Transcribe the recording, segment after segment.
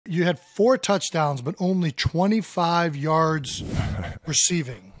you had 4 touchdowns, but only 25 yards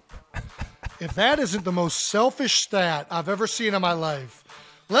receiving. If that isn't the most selfish stat I've ever seen in my life,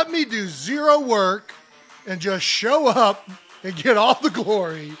 let me do 0 work and just show up and get all the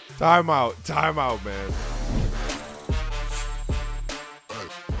glory. Time out, man.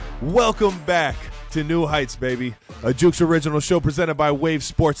 Welcome back to New Heights, baby. A Jukes original show presented by Wave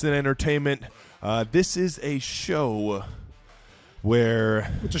Sports and Entertainment. This is a show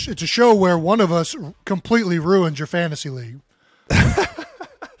where... It's a show where one of us completely ruins your fantasy league.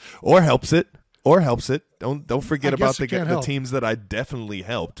 Or helps it. Don't forget about the teams that I definitely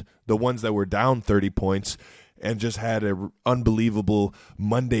helped. The ones that were down 30 points and just had an unbelievable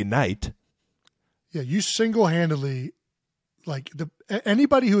Monday night. Yeah, you single-handedly,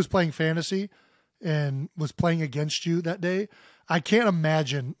 anybody who was playing fantasy and was playing against you that day, I can't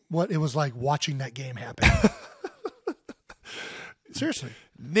imagine what it was like watching that game happen. Seriously.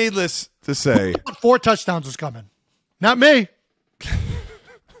 Needless to say. 4 touchdowns was coming. Not me.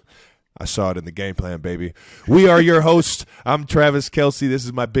 I saw it in the game plan, baby. We are your hosts. I'm Travis Kelce. This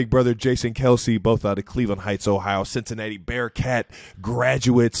is my big brother, Jason Kelce, both out of Cleveland Heights, Ohio. Cincinnati Bearcat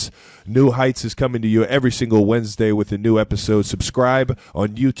graduates. New Heights is coming to you every single Wednesday with a new episode. Subscribe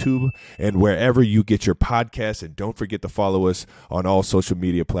on YouTube and wherever you get your podcasts. And don't forget to follow us on all social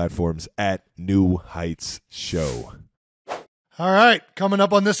media platforms at New Heights Show. All right, coming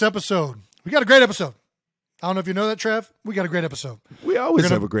up on this episode, we got a great episode. I don't know if you know that, Trev. We got a great episode. We always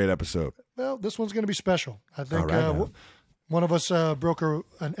have a great episode. Well, this one's going to be special. I think right, one of us broke an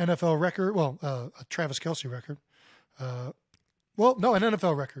NFL record. Well, a Travis Kelce record. An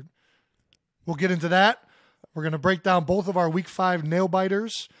NFL record. We'll get into that. We're going to break down both of our Week 5 nail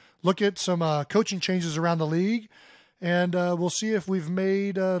biters, look at some coaching changes around the league, and we'll see if we've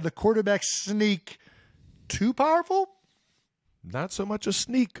made the quarterback sneak too powerful. Not so much a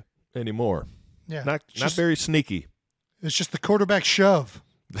sneak anymore. Yeah, not very sneaky. It's just the quarterback shove.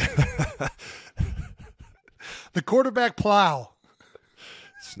 The quarterback plow.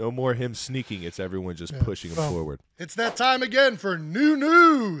 It's no more him sneaking. It's everyone just pushing him forward. It's that time again for new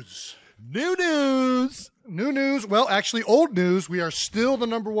news. New news. Well, actually, old news. We are still the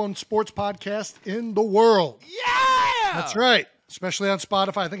 #1 sports podcast in the world. Yeah! That's right. Especially on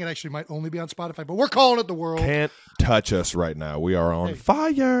Spotify. I think it actually might only be on Spotify, but we're calling it the world. Can't touch us right now. We are on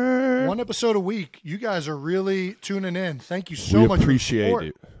fire. 1 episode a week. You guys are really tuning in. Thank you so much. We appreciate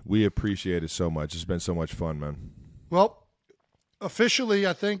it. We appreciate it so much. It's been so much fun, man. Well, officially,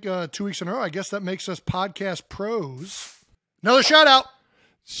 I think 2 weeks in a row, I guess that makes us podcast pros. Another shout out.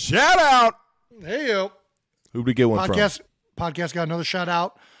 Shout out. Hey, yo. Who'd we get one from? Podcast got another shout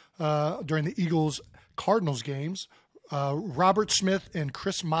out during the Eagles Cardinals games. Robert Smith and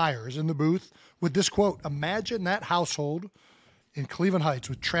Chris Myers in the booth with this quote: "Imagine that household in Cleveland Heights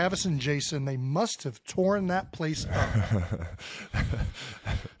with Travis and Jason. They must have torn that place up."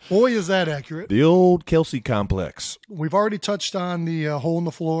 Boy, is that accurate. The old Kelce complex. We've already touched on the hole in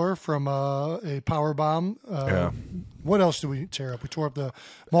the floor from a power bomb. What else did we tear up? We tore up the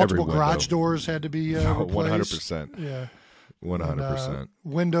multiple garage doors had to be replaced. 100%. Yeah. 100%.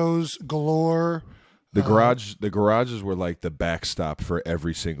 Windows galore. The garages were like the backstop for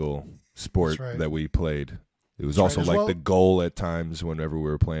every single sport that we played. It was also like the goal at times whenever we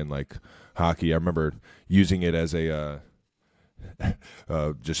were playing like hockey. I remember using it as a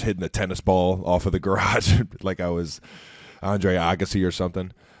just hitting a tennis ball off of the garage like I was Andre Agassi or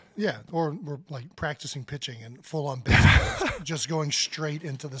something. Yeah, or we're like practicing pitching and full on baseball, just going straight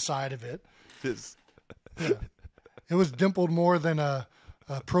into the side of it. Yeah. It was dimpled more than a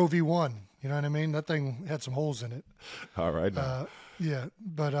Pro V1. You know what I mean? That thing had some holes in it. All right. The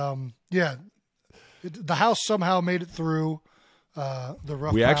house somehow made it through the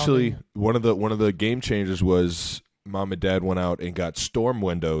rough. We actually one of the game changers was Mom and Dad went out and got storm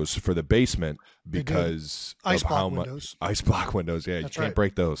windows for the basement because ice block windows. Ice block windows. Yeah, That's you can't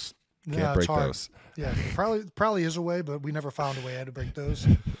break those. Can't break those. Yeah, probably is a way, but we never found a way how to break those.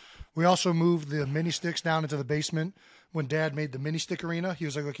 We also moved the mini sticks down into the basement. When Dad made the mini stick arena, he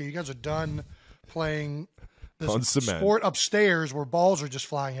was like, "Okay, you guys are done playing this sport upstairs where balls are just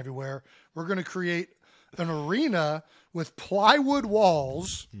flying everywhere. We're going to create an arena with plywood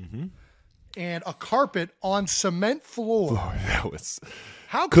walls and a carpet on cement floor." Oh, that was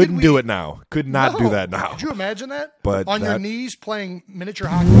couldn't do it now. Could not do that now. Could you imagine that? But on your knees playing miniature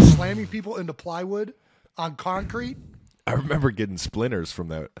hockey, slamming people into plywood on concrete. I remember getting splinters from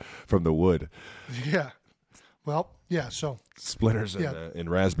the wood. Yeah. Well, yeah, so. Splinters and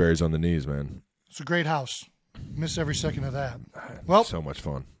raspberries on the knees, man. It's a great house. Miss every second of that. Well, so much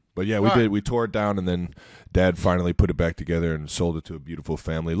fun. But yeah, we did. We tore it down, and then Dad finally put it back together and sold it to a beautiful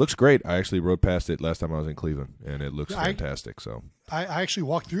family. It looks great. I actually rode past it last time I was in Cleveland, and it looks fantastic. So I actually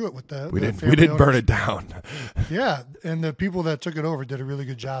walked through it with the we the didn't burn it down. Yeah, and the people that took it over did a really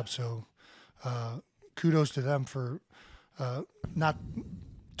good job. So kudos to them for not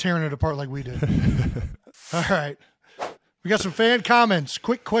tearing it apart like we did. All right, we got some fan comments.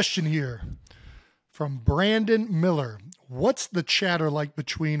 Quick question here from Brandon Miller. What's the chatter like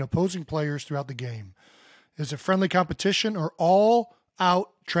between opposing players throughout the game? Is it friendly competition or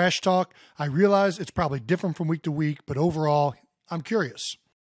all-out trash talk? I realize it's probably different from week to week, but overall, I'm curious.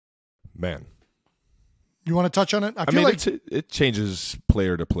 Man. You want to touch on it? I mean, it changes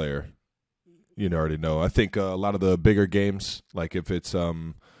player to player. You already know. I think a lot of the bigger games, like if it's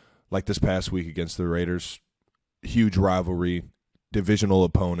like this past week against the Raiders, huge rivalry, divisional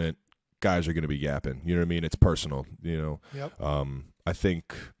opponent, guys are going to be yapping. You know what I mean? It's personal, Yep. I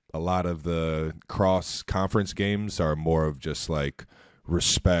think a lot of the cross-conference games are more of just like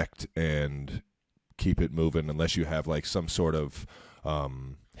respect and keep it moving unless you have like some sort of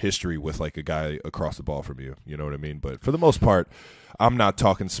history with like a guy across the ball from you. You know what I mean? But for the most part, I'm not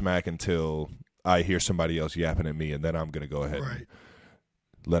talking smack until I hear somebody else yapping at me, and then I'm going to go ahead and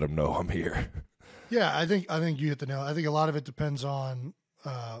let them know I'm here. Yeah, I think you hit the nail. I think a lot of it depends on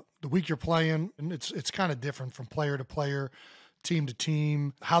the week you're playing, and it's kind of different from player to player, team to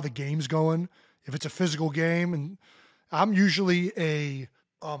team, how the game's going. If it's a physical game, and I'm usually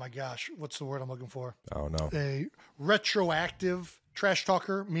oh my gosh, what's the word I'm looking for? Oh no, a retroactive trash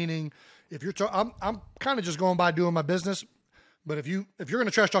talker, meaning if you're I'm kind of just going by doing my business, but if you're going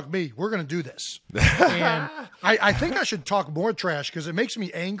to trash talk me, we're going to do this. And I think I should talk more trash because it makes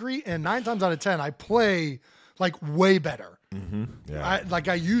me angry, and 9 times out of 10 I play like way better. Mm-hmm. Yeah.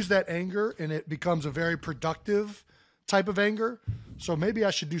 I use that anger, and it becomes a very productive type of anger. So maybe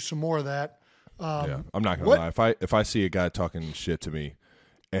I should do some more of that. Yeah, I'm not gonna lie. If I see a guy talking shit to me,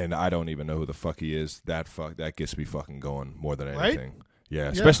 and I don't even know who the fuck he is, that gets me fucking going more than anything. Right? Yeah,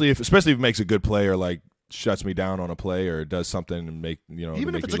 especially if it makes a good play or like shuts me down on a play or does something and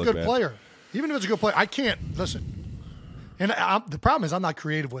even if it's a good player. Even if it's a good player, I can't listen. And the problem is I'm not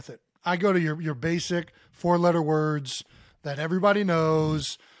creative with it. I go to your basic 4-letter words that everybody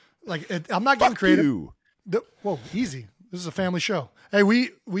knows. Like I'm not getting creative. Whoa, easy. This is a family show. Hey,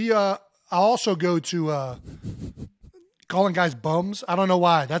 I also go to calling guys bums. I don't know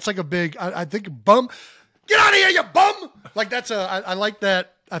why. That's like a big. I think bum. Get out of here, you bum! Like that's I like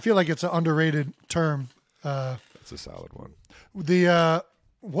that. I feel like it's an underrated term. That's a solid one.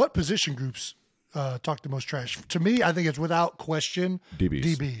 What position groups talk the most trash? To me, I think it's without question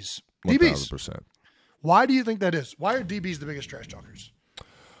DBs. 1,000%. Why do you think that is? Why are DBs the biggest trash talkers?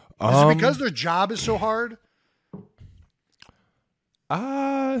 Is it because their job is so hard?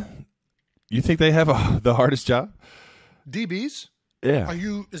 You think they have the hardest job? DBs? Yeah.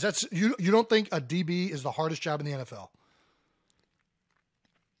 You don't think a DB is the hardest job in the NFL?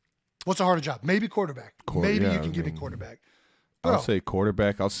 What's the hardest job? Maybe quarterback. Maybe you can give me quarterback. I'll say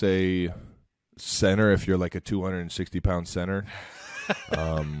quarterback. I'll say center if you're like a 260-pound center.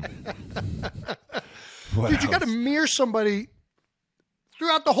 Dude, you got to mirror somebody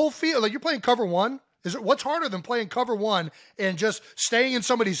throughout the whole field. Like you're playing cover one. What's harder than playing cover one and just staying in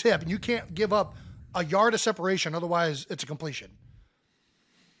somebody's hip, and you can't give up a yard of separation, otherwise it's a completion.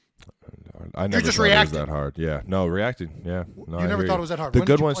 I never thought it was that hard. Yeah, no, reacting. Yeah, no, you never thought it was that hard. The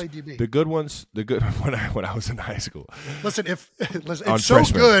good ones, when I was in high school. Listen, it's so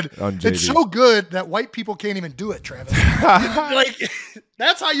good. It's so good that white people can't even do it, Travis. Like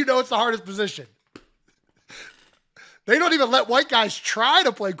that's how you know it's the hardest position. They don't even let white guys try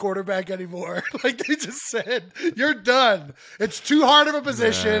to play quarterback anymore. Like they just said, you're done. It's too hard of a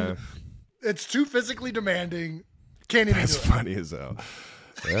position. Yeah. It's too physically demanding. Can't even do it. That's funny as hell.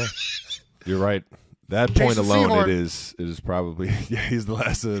 Yeah. You're right. That point alone, Seymour, it is probably he's the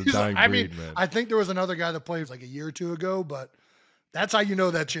last of the dying breed, man. I think there was another guy that played like a year or two ago, but that's how you know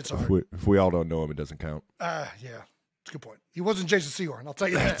that shit's hard. If we all don't know him, it doesn't count. Yeah. It's a good point. He wasn't Jason Sehorn, I'll tell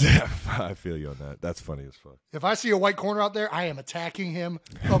you that. Yeah, I feel you on that. That's funny as fuck. If I see a white corner out there, I am attacking him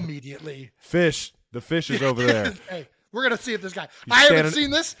immediately. The fish is over there. Hey, we're going to see if this guy. I haven't seen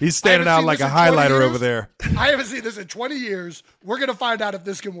this. He's standing out like a highlighter over there. I haven't seen this in 20 years. We're going to find out if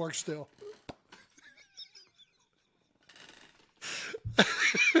this can work still.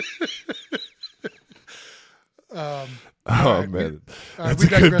 Right, man. That's a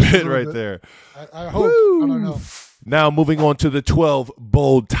good bit right there. I hope. Woo! I don't know. Now moving on to the 12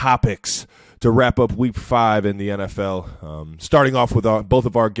 bold topics to wrap up week 5 in the NFL. Starting off with both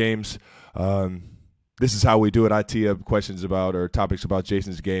of our games. this is how we do it. I tee up questions about or topics about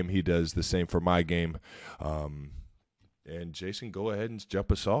Jason's game. He does the same for my game. And Jason, go ahead and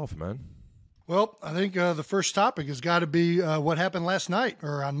jump us off, man. Well, I think the first topic has got to be what happened last night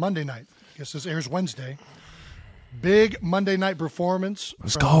or on Monday night. I guess this airs Wednesday. Big Monday night performance.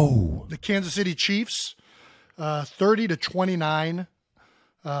 Let's go. The Kansas City Chiefs, 30-29.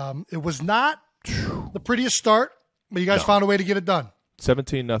 It was not the prettiest start, but you guys found a way to get it done.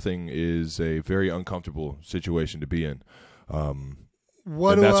 17-0 is a very uncomfortable situation to be in.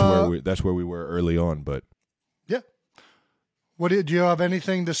 That's where we were early on, but yeah. Do you have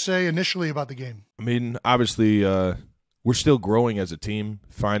anything to say initially about the game? I mean, obviously, we're still growing as a team,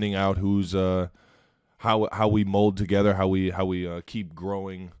 finding out who's how we mold together, how we keep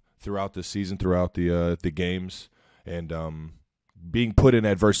growing throughout the season, throughout the games, and being put in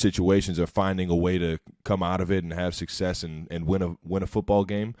adverse situations or finding a way to come out of it and have success and win a football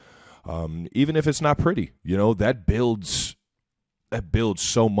game, even if it's not pretty. That builds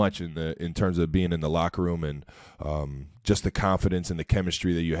so much in terms of being in the locker room and just the confidence and the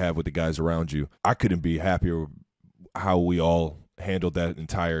chemistry that you have with the guys around you. I couldn't be happier how we all handled that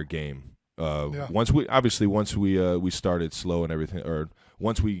entire game. Once we started slow and everything, or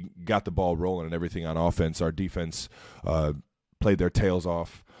once we got the ball rolling and everything on offense, our defense played their tails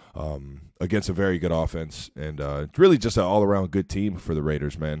off against a very good offense, and really just an all-around good team for the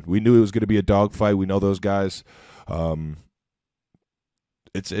Raiders, man. We knew it was going to be a dogfight. We know those guys.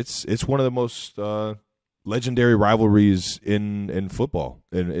 It's one of the most legendary rivalries in football,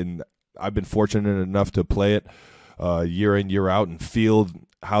 and I've been fortunate enough to play it year in, year out, and feel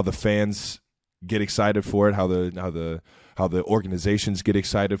how the fans get excited for it, how the organizations get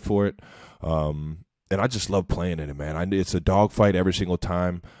excited for it. And I just love playing in it, man. It's a dogfight every single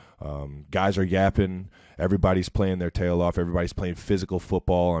time. Guys are yapping. Everybody's playing their tail off. Everybody's playing physical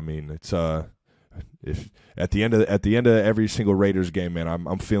football. I mean, it's if at the end of every single Raiders game, man,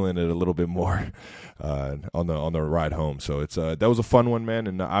 I'm feeling it a little bit more on the ride home. So that was a fun one, man.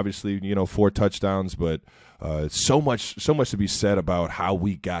 And obviously, 4 touchdowns, but so much to be said about how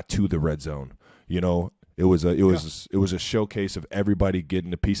we got to the red zone. It was a showcase of everybody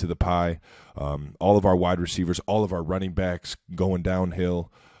getting a piece of the pie. All of our wide receivers, all of our running backs going downhill,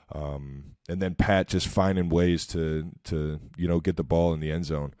 and then Pat just finding ways to get the ball in the end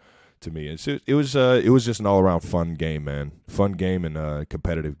zone. To me, it was just an all around fun game, man. Fun game and a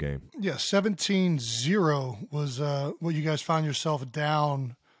competitive game. Yeah, 17-0 was what you guys found yourself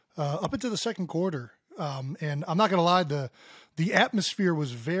down up into the second quarter. And I'm not gonna lie, the atmosphere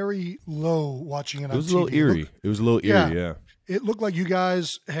was very low watching it on TV. It was a little eerie. It was a little eerie, yeah. It looked like you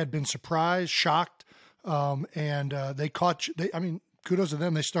guys had been surprised, shocked, and they caught you. Kudos to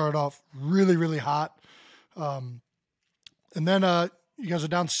them. They started off really, really hot. And then you guys are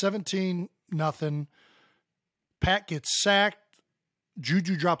down 17-0. Pat gets sacked.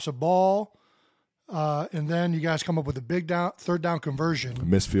 Juju drops a ball. And then you guys come up with a big third down conversion.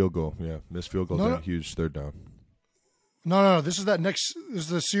 Missed field goal. Yeah, missed field goal. No. Huge third down. No. This is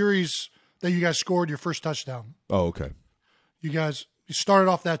the series that you guys scored your first touchdown. Oh, okay. You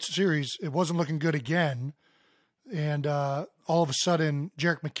started off that series. It wasn't looking good again. And all of a sudden,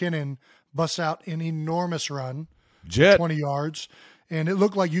 Jerick McKinnon busts out an enormous run. 20 yards. And it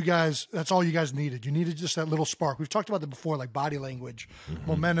looked like you guys, that's all you guys needed. You needed just that little spark. We've talked about that before, like body language. Mm-hmm.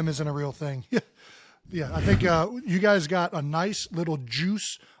 Momentum isn't a real thing. Yeah, I think you guys got a nice little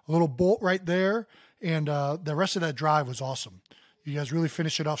juice, a little bolt right there. And the rest of that drive was awesome. You guys really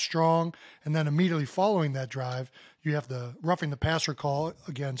finished it off strong. And then immediately following that drive, you have the roughing the passer call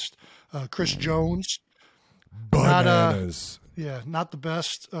against Chris Jones. Bananas. Not the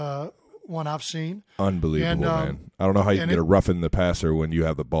best one I've seen. Unbelievable, man. I don't know how you can get a roughing the passer when you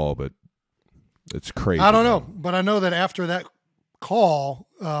have the ball, but it's crazy. I don't know, but I know that after that call,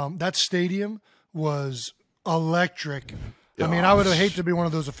 that stadium was electric. I would have hated to be one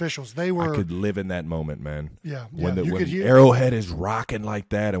of those officials. I could live in that moment, man. Yeah. When Arrowhead is rocking like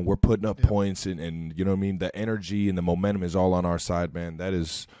that and we're putting up points and you know what I mean, the energy and the momentum is all on our side, man.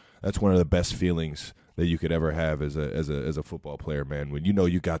 That's one of the best feelings that you could ever have as a football player, man. When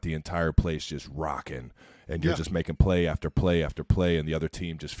you got the entire place just rocking and you're just making play after play after play and the other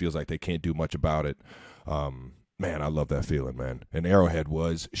team just feels like they can't do much about it. Man, I love that feeling, man. And Arrowhead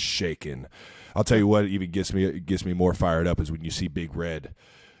was shaking. I'll tell you what even gets me more fired up is when you see Big Red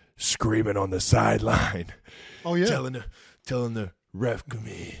screaming on the sideline. Oh yeah, telling the ref, come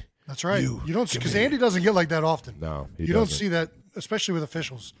here. That's right. You don't, because Andy doesn't get like that often. No, you don't see that, especially with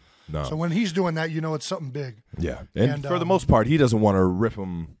officials. No. So when he's doing that, it's something big. Yeah, and for the most part, he doesn't want to rip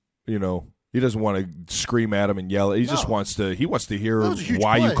them, He doesn't want to scream at him and yell. He just wants to. He wants to hear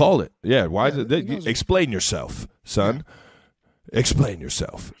why play. you called it. Yeah, why? Explain yourself, son. Yeah. Explain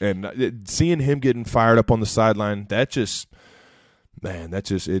yourself. And seeing him getting fired up on the sideline, that just, man,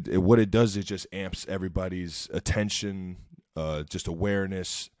 what it does is just amps everybody's attention, just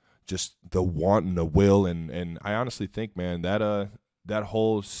awareness, just the want and the will. And I honestly think, man, that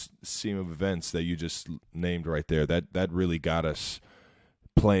whole seam of events that you just named right there, that really got us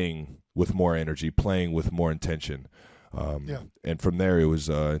playing with more energy, playing with more intention. And from there, it was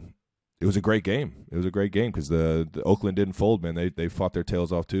a great game. It was a great game because the Oakland didn't fold, man. They fought their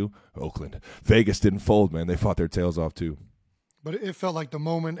tails off too. Vegas didn't fold, man. They fought their tails off too. But it felt like the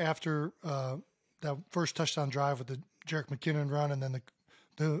moment after that first touchdown drive with the Jerick McKinnon run and then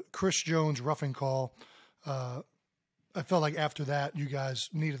the Chris Jones roughing call, I felt like after that, you guys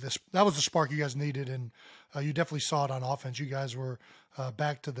needed this. That was the spark you guys needed, and you definitely saw it on offense. You guys were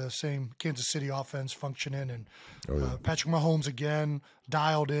back to the same Kansas City offense functioning, and Patrick Mahomes again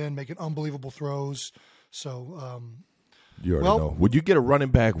dialed in, making unbelievable throws. So you already know. Would you get a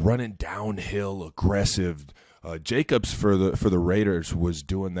running back running downhill, aggressive? Jacobs for the Raiders was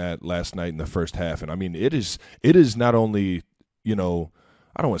doing that last night in the first half, and I mean it is not only, you know,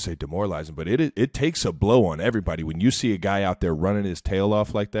 I don't want to say demoralizing, but it takes a blow on everybody when you see a guy out there running his tail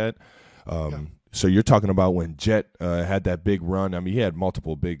off like that. So you're talking about when Jet had that big run. I mean, he had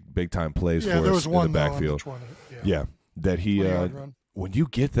multiple big time plays for us in the backfield. That he when you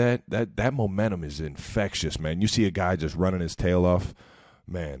get that momentum is infectious, man. You see a guy just running his tail off,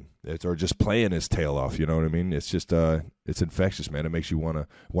 man, or just playing his tail off. You know what I mean? It's just it's infectious, man. It makes you want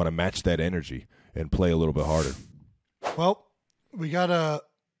to match that energy and play a little bit harder. Well, we got to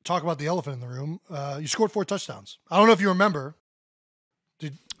talk about the elephant in the room. You scored 4 touchdowns. I don't know if you remember.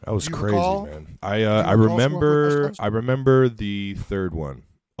 That was crazy, man. I remember the third one.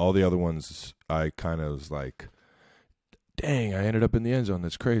 All the other ones, I kind of was like, dang, I ended up in the end zone.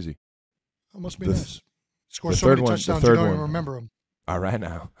 That's crazy. That must be nice. Scored so many touchdowns, you don't even remember them. All right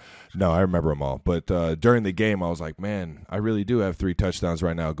now. No, I remember them all. But during the game, I was like, man, I really do have 3 touchdowns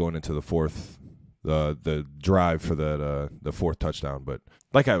right now going into the fourth. The drive for the fourth touchdown. But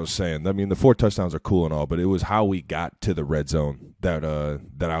like I was saying, I mean, the 4 touchdowns are cool and all, but it was how we got to the red zone that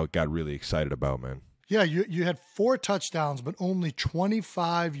I got really excited about, man. Yeah, you had 4 touchdowns, but only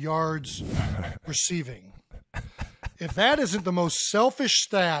 25 yards receiving. If that isn't the most selfish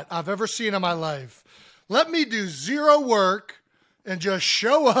stat I've ever seen in my life, let me do 0 work and just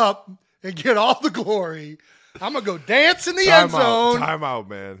show up and get all the glory. I'm going to go dance in the end zone. Time out,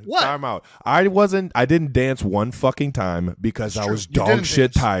 man. What? Time out. I didn't dance one fucking time because I was dog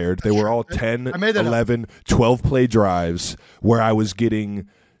shit tired. They were all 10, 11, 12 play drives where I was getting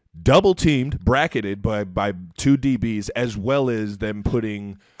double teamed, bracketed by 2 DBs, as well as them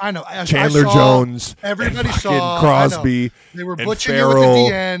putting Chandler Jones, everybody and saw Crosby. They were and butchering Farrell. you with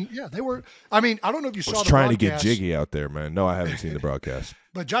the DN. Yeah, they were. I mean, I don't know if you saw the broadcast. Trying to get jiggy out there, man. No, I haven't seen the broadcast.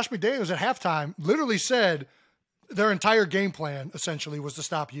 But Josh McDaniels at halftime literally said their entire game plan essentially was to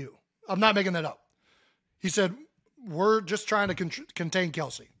stop you. I'm not making that up. He said, we're just trying to contain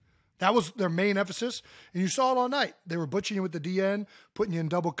Kelce. That was their main emphasis. And you saw it all night. They were butchering you with the DN, putting you in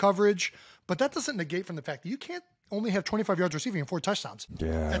double coverage. But that doesn't negate from the fact that you can't only have 25 yards receiving and 4 touchdowns.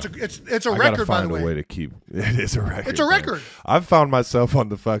 Yeah. It's a record, by the way. I gotta find a way to keep it. Is a record. It's a record. Man. I've found myself on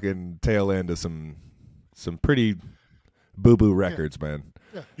the fucking tail end of some pretty boo-boo records, man.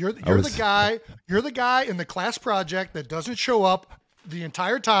 Yeah. You're the guy in the class project that doesn't show up the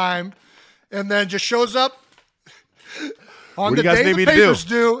entire time and then just shows up on the day the papers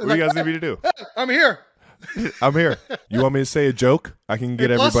do. What do you guys need me to do? I'm here. I'm here. You want me to say a joke? I can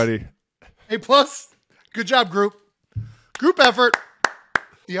get everybody. A+. Good job, group. Group effort.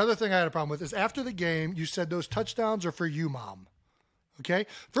 The other thing I had a problem with is after the game, you said those touchdowns are for you, Mom. Okay?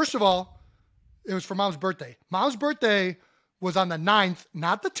 First of all, it was for Mom's birthday. Mom's birthday was on the 9th,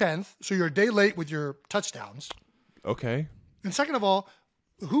 not the 10th, so you're a day late with your touchdowns. Okay. And second of all,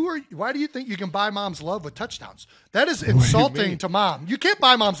 why do you think you can buy Mom's love with touchdowns? That is insulting to Mom. You can't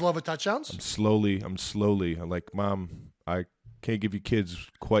buy Mom's love with touchdowns. I'm slowly. I'm like, Mom, I can't give you kids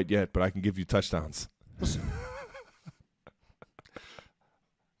quite yet, but I can give you touchdowns. Listen.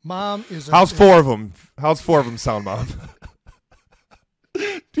 Mom is How's 4 of them? How's 4 of them sound, Mom?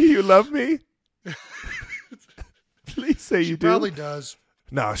 Do you love me? Please say you do. She probably does.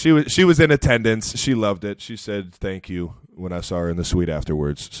 No, she was in attendance. She loved it. She said thank you when I saw her in the suite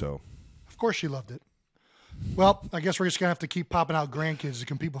afterwards. So, of course she loved it. Well, I guess we're just gonna have to keep popping out grandkids to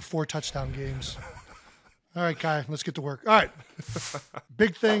compete with 4 touchdown games. All right, Kai, let's get to work. All right,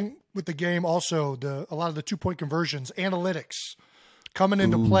 big thing with the game also a lot of the 2-point conversions, analytics coming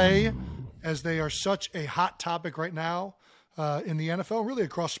into play as they are such a hot topic right now in the NFL, really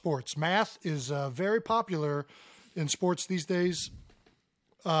across sports. Math is very popular in sports these days.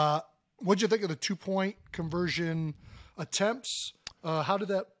 What'd you think of the 2-point conversion attempts? How did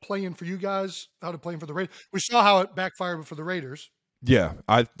that play in for you guys? How did it play in for the Raiders? We saw how it backfired for the Raiders. Yeah,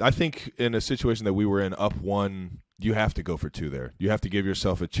 I think in a situation that we were in up 1, you have to go for 2 there. You have to give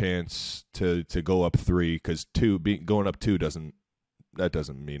yourself a chance to go up 3 because going up 2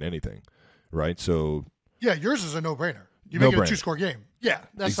 doesn't mean anything, right? So yeah, yours is a no-brainer. You make it a 2-score game. Yeah,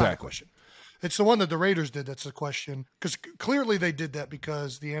 that's exactly. not a question. It's the one that the Raiders did that's the question, because clearly they did that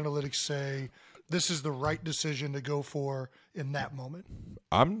because the analytics say this is the right decision to go for in that moment.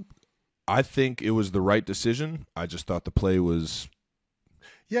 I think it was the right decision. I just thought the play was.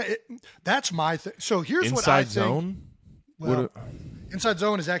 Yeah, that's my thing. So here's what I think. Inside zone? Well, inside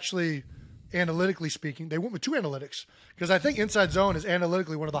zone is actually, analytically speaking, they went with 2 analytics because I think inside zone is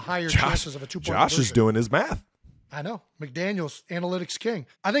analytically one of the higher chances of a 2-point Josh conversion. is doing his math. I know. McDaniel's analytics king.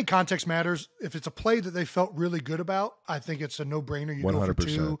 I think context matters. If it's a play that they felt really good about, I think it's a no-brainer. You 100%, go for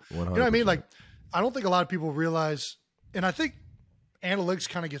 2. 100%. You know what I mean? Like, I don't think a lot of people realize, and I think analytics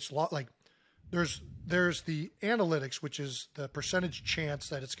kind of gets lost. Like, there's the analytics, which is the percentage chance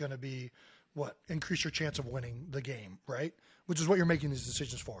that it's going to be increase your chance of winning the game, right? Which is what you're making these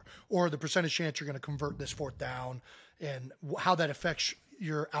decisions for, or the percentage chance you're going to convert this 4th down, and how that affects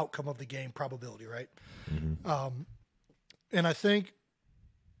your outcome of the game probability, right? Mm-hmm. And I think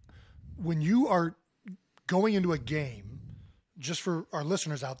when you are going into a game, just for our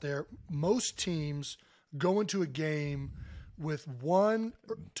listeners out there, most teams go into a game with 1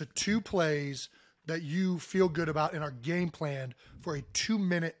 to 2 plays that you feel good about and are game planned for a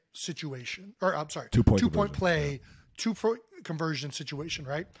 2-minute situation, or I'm sorry, 2-point play, 2-point conversion situation,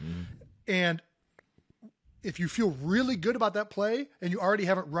 right? Mm-hmm. And if you feel really good about that play and you already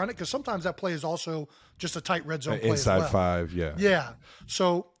haven't run it, because sometimes that play is also just a tight red zone play inside as well. 5, yeah. Yeah.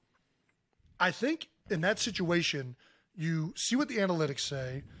 So I think in that situation, you see what the analytics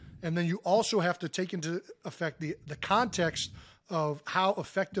say, and then you also have to take into effect the context of how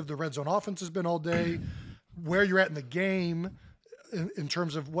effective the red zone offense has been all day, where you're at in the game in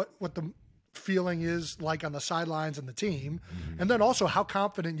terms of what the feeling is like on the sidelines and the team, and then also how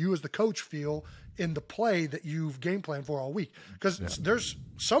confident you as the coach feel in the play that you've game planned for all week. Because there's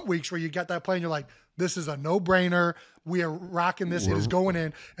some weeks where you got that play and you're like, this is a no-brainer. We are rocking this. It is going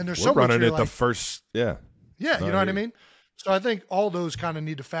in. And there's some weeks running where it the first, yeah, you know what I mean? So I think all those kind of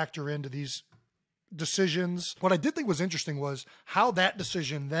need to factor into these decisions. What I did think was interesting was how that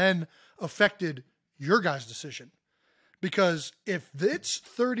decision then affected your guys' decision. Because if it's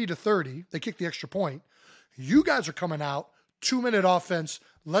 30-30, they kick the extra point, you guys are coming out, 2-minute offense,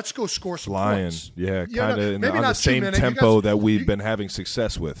 let's go score some points. Yeah, kind of on the same tempo that we've been having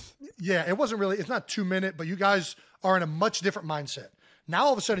success with. Yeah, it's not 2-minute, but you guys are in a much different mindset. Now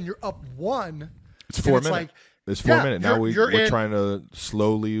all of a sudden you're up 1. It's 4 minutes. It's 4 minutes. Now we're trying to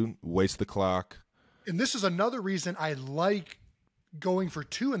slowly waste the clock. And this is another reason I like going for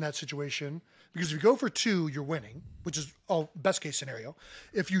 2 in that situation, because if you go for 2, you're winning, which is best case scenario.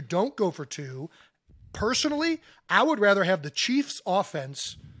 If you don't go for 2, personally, I would rather have the Chiefs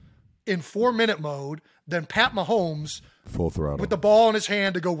offense in 4-minute mode than Pat Mahomes full throttle with the ball in his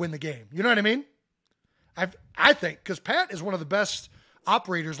hand to go win the game. You know what I mean? I think, because Pat is one of the best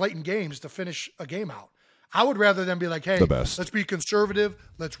operators late in games to finish a game out. I would rather than be like, hey, let's be conservative.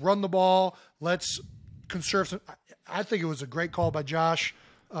 Let's run the ball. Let's conserve some. I think it was a great call by Josh.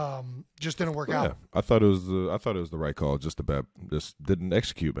 Just didn't work out. I thought it was the right call. Just didn't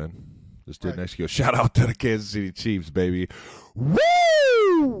execute, man. Just didn't execute. Shout out to the Kansas City Chiefs, baby.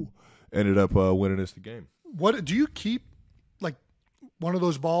 Woo! Ended up winning us the game. What do you keep, like one of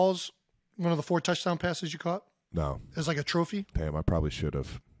those balls, one of the 4 touchdown passes you caught? No. As like a trophy? Damn, I probably should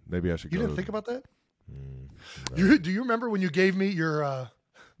have. Maybe I should. You didn't think about that? No. Do you remember when you gave me your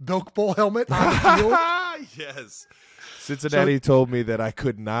Bilk Bowl helmet on the field? Yes. Cincinnati told me that I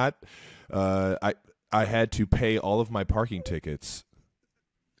could not. I had to pay all of my parking tickets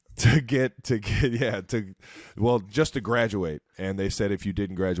just to graduate. And they said if you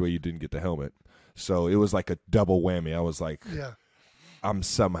didn't graduate, you didn't get the helmet. So it was like a double whammy. I was like, I'm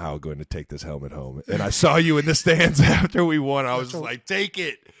somehow going to take this helmet home. And I saw you in the stands after we won. I was like, take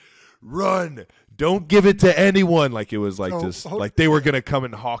it, run. Don't give it to anyone. Like it was like like they were gonna come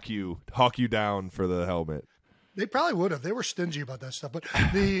and hawk you down for the helmet. They probably would have. They were stingy about that stuff. But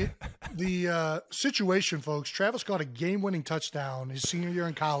the situation, folks, Travis caught a game-winning touchdown his senior year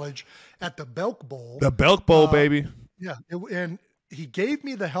in college at the Belk Bowl. The Belk Bowl, baby. Yeah, and he gave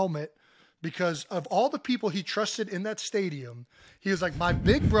me the helmet because of all the people he trusted in that stadium. He was like, my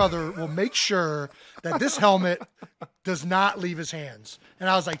big brother will make sure that this helmet does not leave his hands. And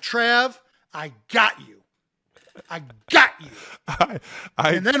I was like, Trav, I got you. I got you.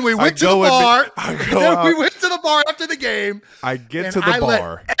 And then we went to the bar. We went to the bar after the game. I get to the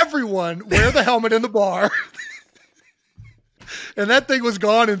bar. Let everyone wear the helmet in the bar. And that thing was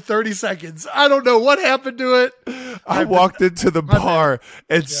gone in 30 seconds. I don't know what happened to it. I walked into the bar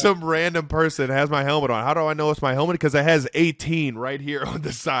and some random person has my helmet on. How do I know it's my helmet? Because it has 18 right here on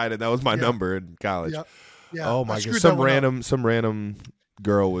the side, and that was my number in college. Yeah. Oh my god! Some random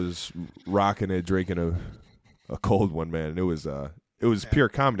girl was rocking it, drinking a cold one, man. It was pure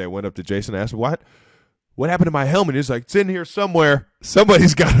comedy. I went up to Jason and asked him, what happened to my helmet? He's like, it's in here somewhere.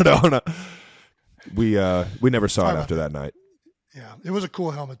 Somebody's got it on. We never saw it after that night. Yeah, it was a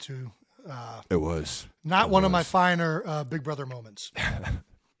cool helmet too. It was not one of my finer Big Brother moments.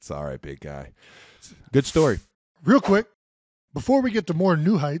 It's all right, big guy. Good story. Real quick, before we get to more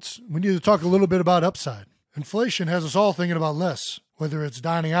new heights, we need to talk a little bit about upside. Inflation has us all thinking about less, whether it's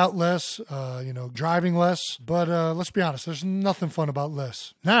dining out less, driving less. But let's be honest, there's nothing fun about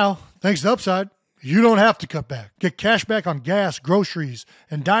less. Now, thanks to Upside, you don't have to cut back. Get cash back on gas, groceries,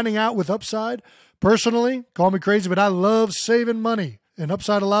 and dining out with Upside. Personally, call me crazy, but I love saving money. And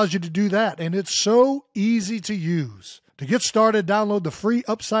Upside allows you to do that. And it's so easy to use. To get started, download the free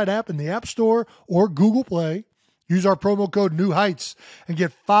Upside app in the App Store or Google Play. Use our promo code New Heights and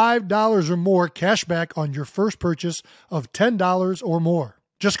get $5 or more cash back on your first purchase of $10 or more.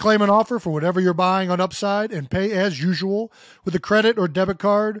 Just claim an offer for whatever you're buying on Upside and pay as usual with a credit or debit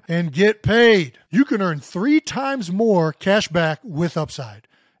card and get paid. You can earn 3 times more cash back with Upside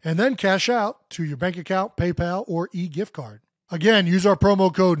and then cash out to your bank account, PayPal, or e-gift card. Again, use our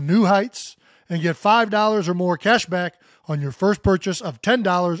promo code New Heights and get $5 or more cash back on your first purchase of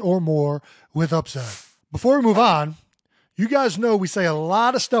 $10 or more with Upside. Before we move on, you guys know we say a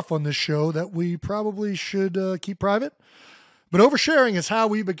lot of stuff on this show that we probably should keep private, but oversharing is how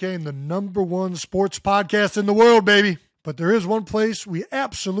we became the #1 sports podcast in the world, baby. But there is one place we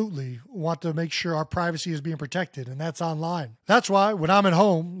absolutely want to make sure our privacy is being protected, and that's online. That's why when I'm at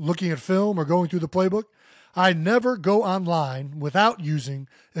home looking at film or going through the playbook, I never go online without using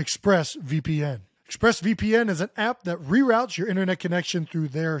ExpressVPN. ExpressVPN is an app that reroutes your internet connection through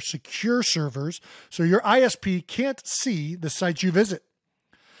their secure servers so your ISP can't see the sites you visit.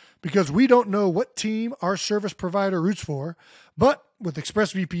 Because we don't know what team our service provider roots for, but with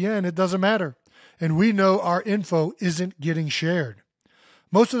ExpressVPN, it doesn't matter. And we know our info isn't getting shared.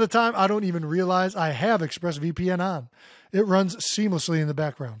 Most of the time, I don't even realize I have ExpressVPN on. It runs seamlessly in the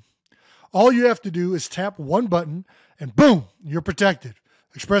background. All you have to do is tap one button and boom, you're protected.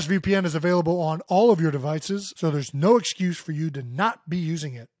 ExpressVPN is available on all of your devices, so there's no excuse for you to not be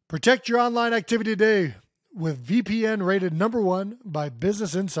using it. Protect your online activity today with VPN rated #1 by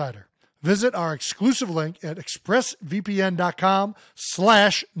Business Insider. Visit our exclusive link at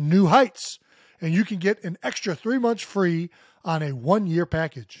expressvpn.com/New Heights, and you can get an extra 3 months free on a 1-year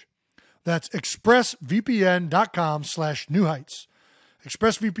package. That's expressvpn.com/New Heights.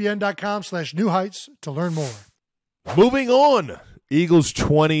 expressvpn.com/New Heights to learn more. Moving on. Eagles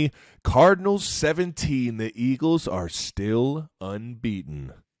 20, Cardinals 17. The Eagles are still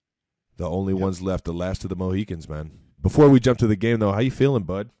unbeaten. The only ones left, the last of the Mohicans, man. Before we jump to the game, though, how you feeling,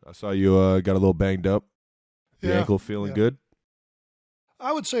 bud? I saw you got a little banged up. The ankle feeling good?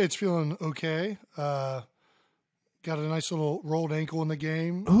 I would say it's feeling okay. Got a nice little rolled ankle in the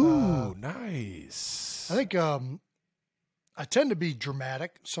game. Ooh, nice. I think I tend to be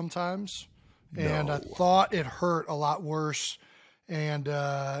dramatic sometimes, and I thought it hurt a lot worse. And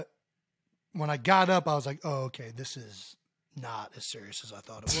when I got up, I was like, oh, okay, this is not as serious as I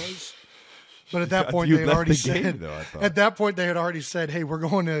thought it was. But at that point, they had already said, hey, we're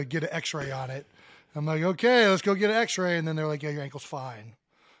going to get an x-ray on it. I'm like, okay, let's go get an x-ray. And then they're like, yeah, your ankle's fine.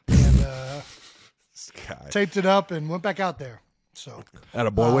 And taped it up and went back out there. So,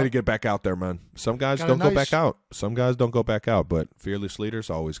 attaboy, way to get back out there, man. Some guys don't go back out. Some guys don't go back out, but fearless leaders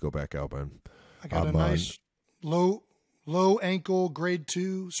always go back out, man. I got a nice low ankle grade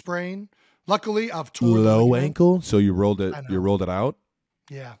 2 sprain. Luckily, I've torn low ankle. So you rolled it. You rolled it out.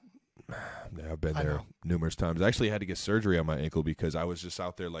 Yeah. Yeah, I've been there numerous times. I actually had to get surgery on my ankle because I was just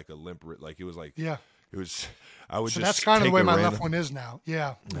out there like a limp. Like it was like it was. I was. So just that's kind of the way my left one is now.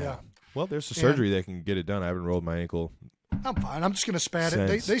 Yeah. Well, there's a surgery that can get it done. I haven't rolled my ankle. I'm fine. I'm just gonna spat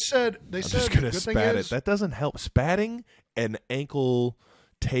it. They said just gonna spat it. That doesn't help. Spatting and ankle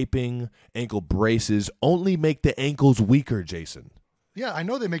taping, ankle braces only make the ankles weaker, Jason. Yeah, I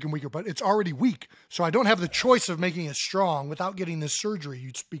know they make him weaker, but it's already weak. So I don't have the choice of making it strong without getting this surgery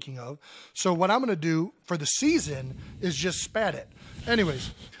you're speaking of. So what I'm going to do for the season is just spat it.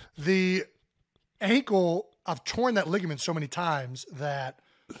 Anyways, the ankle, I've torn that ligament so many times that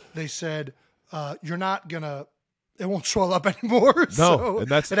they said, you're not going to, it won't swell up anymore. No, so and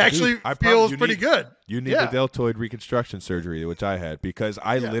that's it actually feels pretty good. You need the deltoid reconstruction surgery, which I had, because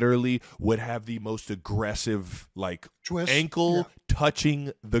I literally would have the most aggressive twist, ankle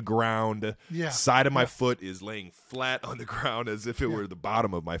touching the ground. Yeah. Side of my foot is laying flat on the ground as if it were the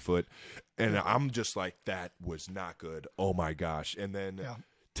bottom of my foot. And I'm just like, that was not good. Oh my gosh. And then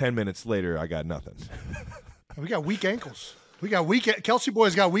 10 minutes later, I got nothing. We got weak ankles. Kelce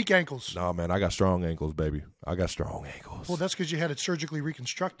boys got weak ankles. No, man, I got strong ankles, baby. I got strong ankles. Well, that's because you had it surgically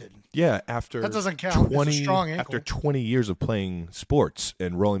reconstructed. Yeah, after that doesn't count. It's a strong ankle. After 20 years of playing sports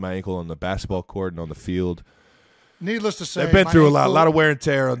and rolling my ankle on the basketball court and on the field. Needless to say, I've been through a lot of wear and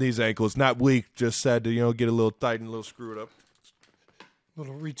tear on these ankles. Not weak, just sad to get a little tight and a little screwed up. A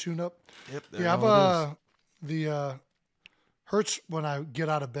little retune up. Yep. The hurts when I get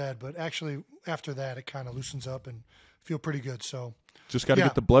out of bed, but actually after that it kind of loosens up and feel pretty good. So just got to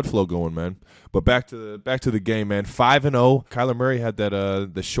get the blood flow going, man. But back to the game, man. 5-0. Kyler Murray had that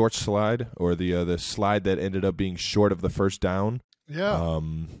the short slide, or the slide that ended up being short of the first down. Yeah.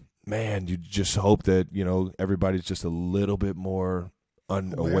 Man, you just hope that everybody's just a little bit more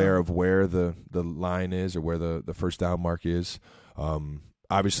unaware of where the line is or where the first down mark is.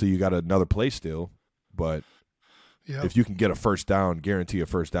 Obviously, you got another play still, but if you can get a first down, guarantee a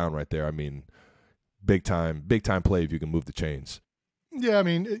first down right there. I mean, big time play if you can move the chains. Yeah, I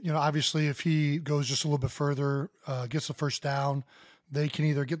mean, obviously if he goes just a little bit further, gets the first down, they can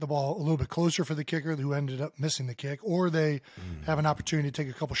either get the ball a little bit closer for the kicker who ended up missing the kick, or they have an opportunity to take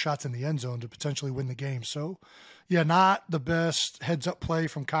a couple shots in the end zone to potentially win the game. So, not the best heads-up play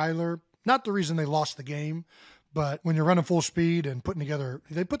from Kyler. Not the reason they lost the game, but when you're running full speed and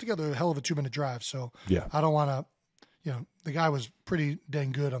they put together a hell of a 2-minute drive. So I don't want to, the guy was pretty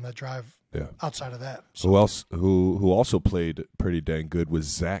dang good on that drive. Yeah. Outside of that, so. Who also played pretty dang good was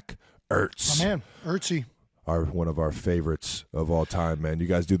Zach Ertz. My man, Ertzy. One of our favorites of all time, man. You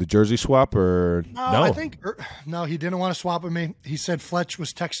guys do the jersey swap or no? I think no, he didn't want to swap with me. He said Fletch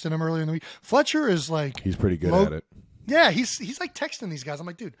was texting him earlier in the week. Fletcher is he's pretty good at it. Yeah, he's like texting these guys. I'm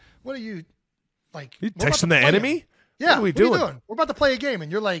like, dude, what are you like? You texting the enemy? Yeah, what are we doing? We're about to play a game,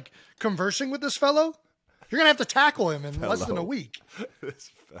 and you're like conversing with this fellow. You're gonna have to tackle him in less than a week. This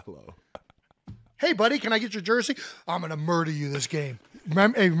fellow. Hey, buddy, can I get your jersey? I'm going to murder you this game.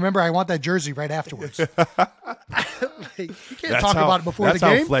 Remember, I want that jersey right afterwards. You can't talk about it before the game.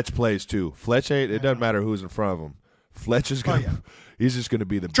 That's how Fletch plays, too. Fletch ain't, it doesn't matter who's in front of him. Fletch is going to, he's just going to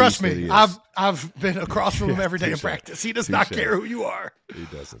be the Trust beast me, that he is. I've been across from him every day in practice. He does not care who you are. He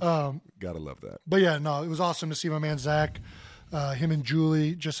doesn't. Got to love that. But yeah, no, it was awesome to see my man Zach. Him and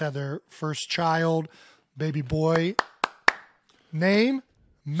Julie just had their first child, baby boy. Name,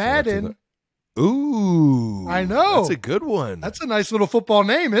 Madden. Ooh. I know. That's a good one. That's a nice little football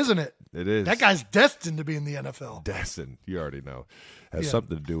name, isn't it? It is. That guy's destined to be in the NFL. Destined. You already know. Has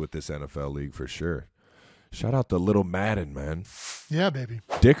something to do with this NFL league for sure. Shout out to little Madden, man. Yeah, baby.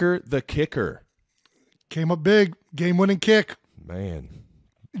 Dicker the kicker. Came up big. Game-winning kick. Man.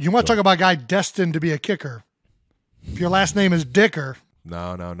 You want to talk about a guy destined to be a kicker. If your last name is Dicker.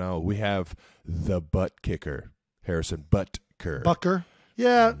 No. We have the butt kicker. Harrison Butker. Bucker.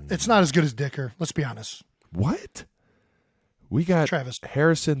 Yeah, it's not as good as Dicker. Let's be honest. What? We got Travis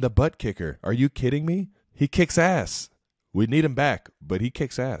Harrison the butt kicker. Are you kidding me? He kicks ass. We need him back, but he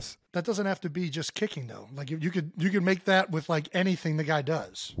kicks ass. That doesn't have to be just kicking though. Like you could make that with like anything the guy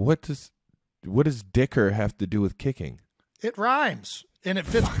does. What does Dicker have to do with kicking? It rhymes and it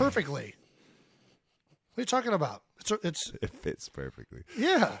fits perfectly. What are you talking about? It fits perfectly.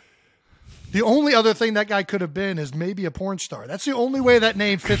 Yeah. The only other thing that guy could have been is maybe a porn star. That's the only way that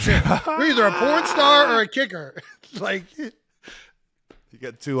name fits in. You're either a porn star or a kicker. Like, you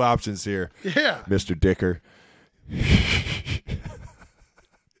got two options here. Yeah. Mr. Dicker.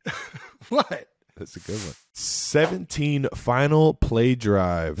 What? That's a good one. 17 final play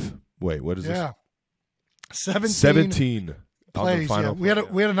drive. Wait, what is this? Yeah. 17 plays. Yeah. We had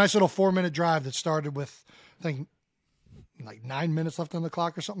a nice little 4-minute drive that started with, I think, like 9 minutes left on the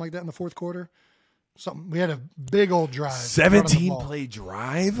clock or something like that in the fourth quarter. We had a big old drive. 17 play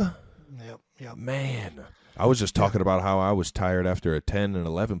drive? Yep. Man. I was just talking about how I was tired after a 10 and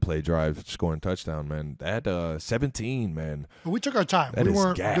 11 play drive scoring touchdown, man. That 17, man. But we took our time.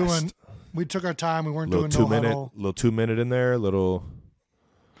 We took our time. We weren't doing no huddle. Little 2 minute in there, little.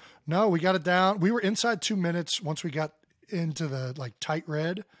 No, we got it down. We were inside 2 minutes once we got into the like tight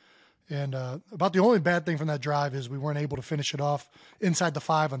red. And about the only bad thing from that drive is we weren't able to finish it off inside the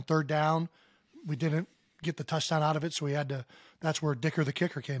 5 on third down. We didn't get the touchdown out of it, so we had to. That's where Dicker the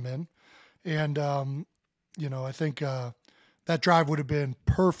kicker came in, and I think that drive would have been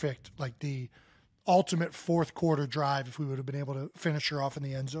perfect, like the ultimate fourth quarter drive if we would have been able to finish her off in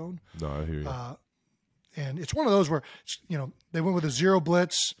the end zone. No, I hear you. And it's one of those where they went with a zero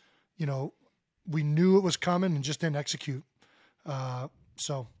blitz. We knew it was coming and just didn't execute.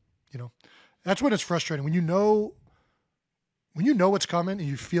 So. That's when it's frustrating when you know what's coming and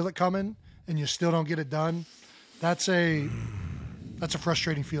you feel it coming and you still don't get it done. That's a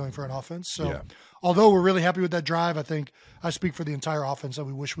frustrating feeling for an offense. So, Although we're really happy with that drive, I think I speak for the entire offense that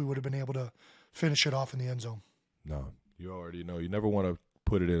we wish we would have been able to finish it off in the end zone. No, you already know. You never want to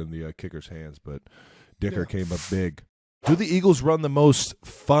put it in the kicker's hands, but Dicker came up big. Do the Eagles run the most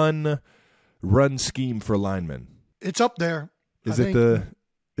fun run scheme for linemen? It's up there. Is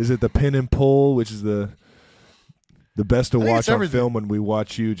it the pin and pull, which is the best to watch on film when we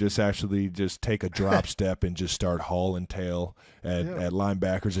watch you just take a drop step and just start hauling tail at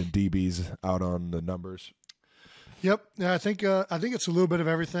linebackers and DBs out on the numbers? Yep. Yeah, I think it's a little bit of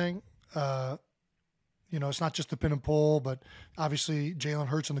everything. It's not just the pin and pull, but obviously Jalen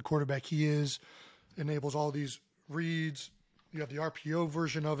Hurts and the quarterback enables all these reads. You have the RPO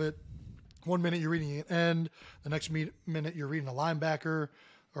version of it. 1 minute you're reading an end, the next minute you're reading a linebacker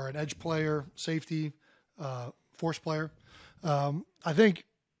or an edge player, safety, force player. I think,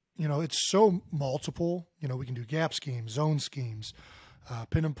 it's so multiple. We can do gap schemes, zone schemes,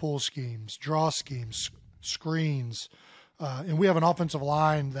 pin and pull schemes, draw schemes, screens. And we have an offensive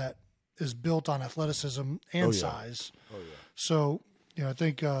line that is built on athleticism and size. Oh, yeah. So, I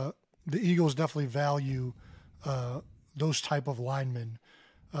think the Eagles definitely value those type of linemen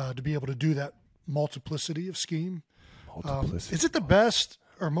to be able to do that multiplicity of scheme. Is it the best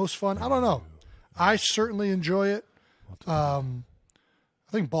or most fun? I don't know. I certainly enjoy it. I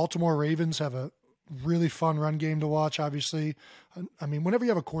think Baltimore Ravens have a really fun run game to watch, obviously. I mean, whenever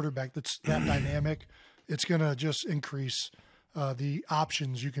you have a quarterback that's that dynamic, it's going to just increase the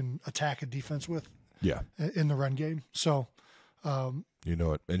options you can attack a defense with in the run game. So, you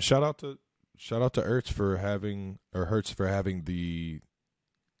know it. And shout out to Ertz for having the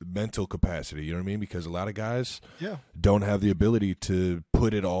mental capacity, you know what I mean? Because a lot of guys don't have the ability to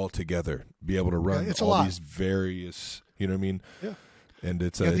put it all together, be able to run all these various, you know what I mean? Yeah. And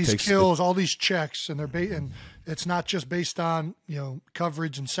it's these kills, all these checks, and and it's not just based on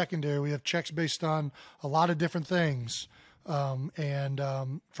coverage and secondary. We have checks based on a lot of different things, and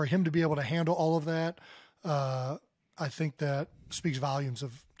for him to be able to handle all of that, I think that speaks volumes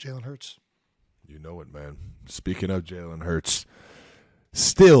of Jalen Hurts. You know it, man. Speaking of Jalen Hurts.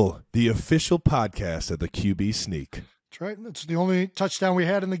 Still the official podcast of the QB Sneak. That's right. It's the only touchdown we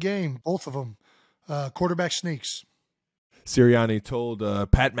had in the game, both of them. Quarterback sneaks. Sirianni told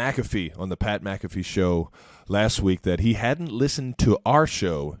Pat McAfee on the Pat McAfee show last week that he hadn't listened to our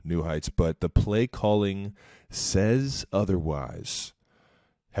show, New Heights, but the play calling says otherwise.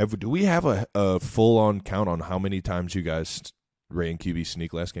 Do we have a full-on count on how many times you guys ran QB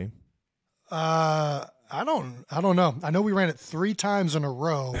Sneak last game? I don't know. I know we ran it 3 times in a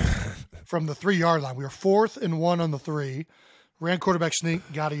row from the 3-yard line. We were 4th and 1 on the 3. Ran quarterback sneak,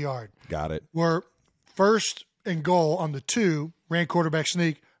 got a yard. Got it. We're 1st and goal on the 2. Ran quarterback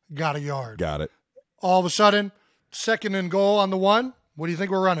sneak, got a yard. Got it. All of a sudden, 2nd and goal on the 1. What do you think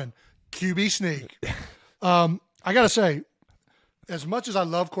we're running? QB sneak. I gotta say, as much as I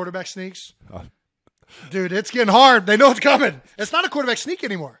love quarterback sneaks, dude, it's getting hard. They know it's coming. It's not a quarterback sneak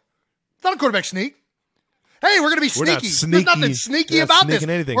anymore. It's not a quarterback sneak. Hey, we're going to be sneaky. There's nothing sneaky about this.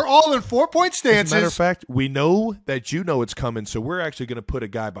 Anything. We're all in 4-point stances. As a matter of fact, we know that it's coming, so we're actually going to put a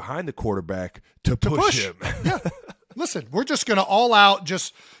guy behind the quarterback to push him. Yeah. Listen, we're just going to all out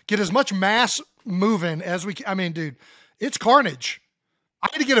just get as much mass moving as we can. I mean, dude, it's carnage. I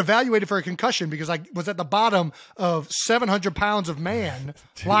had to get evaluated for a concussion because I was at the bottom of 700 pounds of man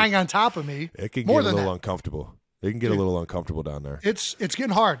lying on top of me. It can get a little uncomfortable. It can get a little uncomfortable down there. It's getting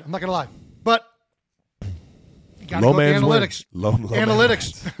hard. I'm not going to lie. But low man analytics.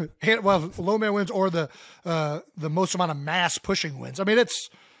 Analytics. Well, low man wins or the most amount of mass pushing wins. I mean,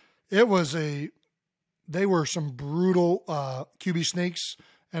 they were some brutal QB sneaks,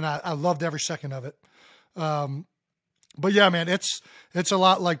 and I loved every second of it. But yeah, man, it's a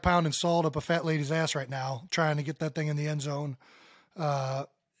lot like pounding salt up a fat lady's ass right now, trying to get that thing in the end zone.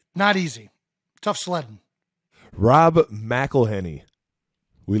 Not easy. Tough sledding. Rob McElhenney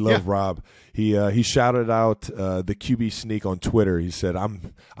We love Rob. He shouted out the QB sneak on Twitter. He said,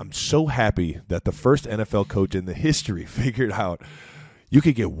 "I'm so happy that the first NFL coach in the history figured out you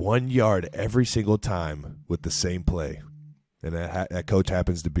could get 1 yard every single time with the same play." And that coach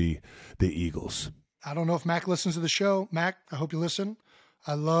happens to be the Eagles. I don't know if Mac listens to the show. Mac, I hope you listen.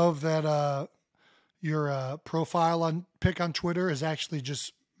 I love that your profile pic on Twitter is actually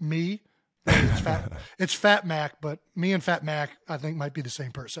just me. It's Fat Mac, but me and Fat Mac, I think, might be the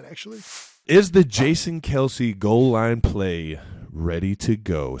same person, actually. Is the Jason Kelce goal line play ready to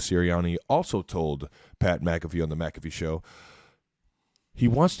go? Sirianni also told Pat McAfee on the McAfee Show he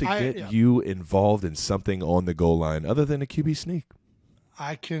wants to get you involved in something on the goal line other than a QB sneak.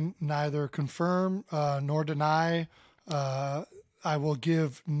 I can neither confirm nor deny. I will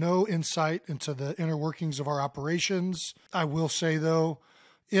give no insight into the inner workings of our operations. I will say, though,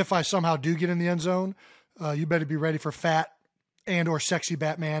 if I somehow do get in the end zone, you better be ready for fat and or sexy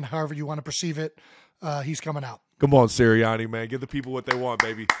Batman, however you want to perceive it. He's coming out. Come on, Sirianni, man. Give the people what they want,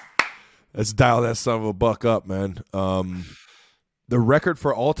 baby. Let's dial that son of a buck up, man. The record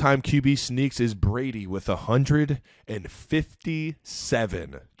for all-time QB sneaks is Brady with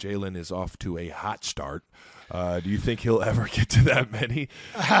 157. Jalen is off to a hot start. Do you think he'll ever get to that many?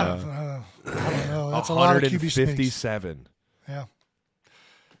 I don't know. That's a lot of QB sneaks. 157. Yeah.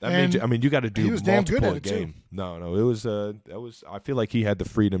 I mean, you got to do multiple a game. Too. No, it was that was. I feel like he had the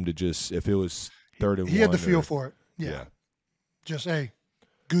freedom to just, if it was 3rd and 1. He had the feel for it. Yeah. Just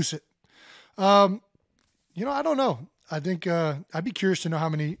goose it. I don't know. I think I'd be curious to know how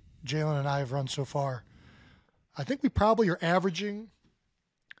many Jalen and I have run so far. I think we probably are averaging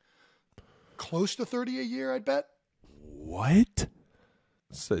close to 30 a year, I'd bet. What?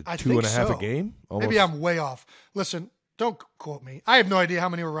 It's a 2.5 a game? Almost. Maybe I'm way off. Listen, don't quote me. I have no idea how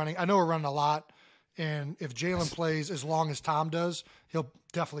many we're running. I know we're running a lot. And if Jalen plays as long as Tom does, he'll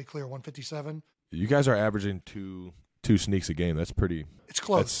definitely clear 157. You guys are averaging two sneaks a game. That's pretty. It's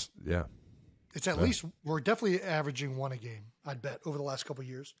close. Yeah. It's at least, we're definitely averaging one a game, I'd bet, over the last couple of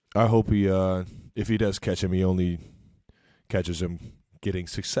years. I hope he, if he does catch him, he only catches him getting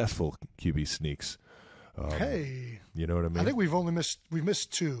successful QB sneaks. You know what I mean? I think we've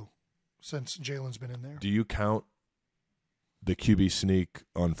missed 2 since Jalen's been in there. Do you count the QB sneak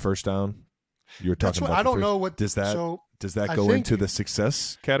on first down? You're talking about. I don't know what does that go into the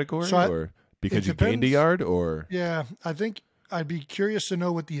success category, or because you gained a yard, or yeah, I think I'd be curious to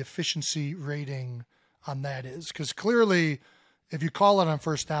know what the efficiency rating on that is, because clearly, if you call it on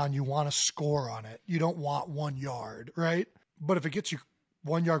first down, you want to score on it. You don't want 1 yard, right? But if it gets you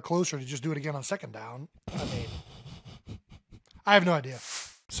 1 yard closer to just do it again on second down, I mean, I have no idea.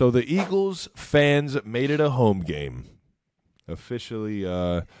 So the Eagles fans made it a home game. Officially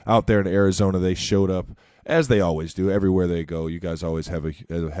out there in Arizona, they showed up as they always do. Everywhere they go, you guys always have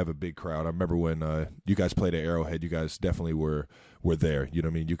a big crowd. I remember when you guys played at Arrowhead, you guys definitely were there. You know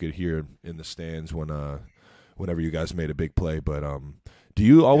what I mean? You could hear in the stands whenever you guys made a big play. But do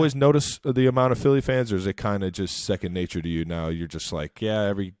you always notice the amount of Philly fans, or is it kind of just second nature to you now? You're just like, yeah,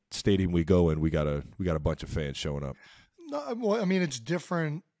 every stadium we go in, we got a bunch of fans showing up. No, well, I mean, it's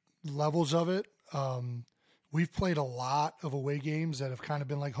different levels of it. We've played a lot of away games that have kind of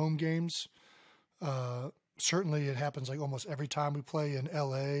been like home games. Certainly it happens like almost every time we play in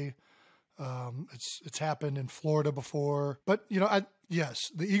LA. It's happened in Florida before, but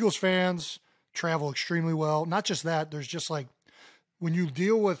yes, the Eagles fans travel extremely well. Not just that, there's just like, when you're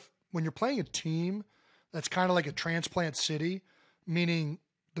playing a team that's kind of like a transplant city, meaning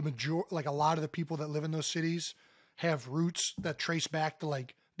like a lot of the people that live in those cities have roots that trace back to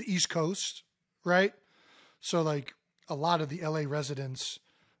like the East Coast, right? So like a lot of the LA residents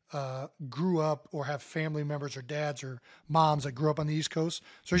grew up or have family members or dads or moms that grew up on the East Coast.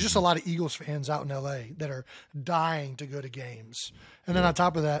 So there's just a lot of Eagles fans out in LA that are dying to go to games. And then on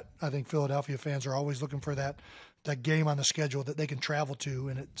top of that, I think Philadelphia fans are always looking for that game on the schedule that they can travel to.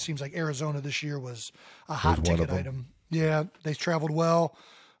 And it seems like Arizona this year was a hot ticket item. Yeah, they traveled well.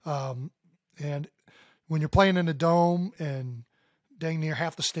 And when you're playing in a dome and dang near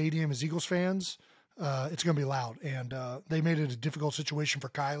half the stadium is Eagles fans, it's going to be loud. And they made it a difficult situation for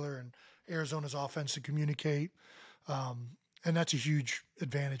Kyler and Arizona's offense to communicate. And that's a huge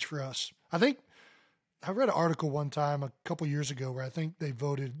advantage for us. I think I read an article one time a couple years ago where I think they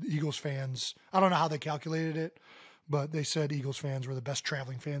voted Eagles fans. I don't know how they calculated it, but they said Eagles fans were the best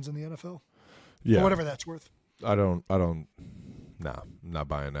traveling fans in the NFL. Yeah. For whatever that's worth. No, I'm not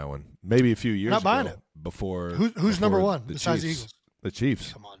buying that one. Maybe a few years ago. Not buying it. Before. Who's number one besides the Eagles? The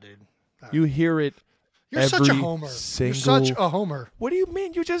Chiefs. Come on, dude. You hear it You're such a homer. You're such a homer. What do you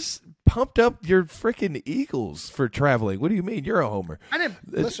mean? You just pumped up your freaking Eagles for traveling. What do you mean? You're a homer. I didn't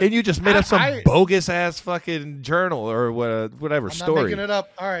listen. And you just made up some bogus ass fucking journal or whatever I'm story. not making it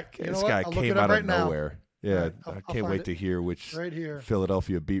up. All right. You this know guy what? came out of nowhere. Yeah, right, I can't wait to hear which right here.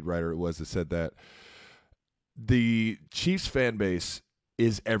 Philadelphia beat writer it was that said that. The Chiefs fan base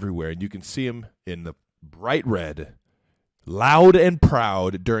is everywhere, and you can see them in the bright red, loud and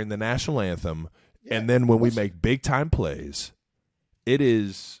proud during the national anthem. Yeah, and then when we make big-time plays, it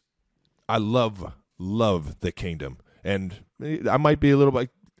is – I love the kingdom. And I might be a little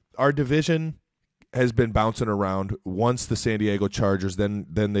like our division has been bouncing around. Once the San Diego Chargers, then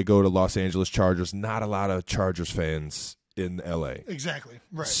they go to Los Angeles Chargers. Not a lot of Chargers fans in L.A. Exactly,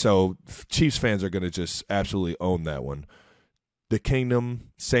 right. So Chiefs fans are going to just absolutely own that one. The kingdom,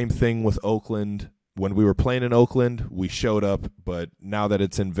 same thing with Oakland. When we were playing in Oakland, we showed up, but now that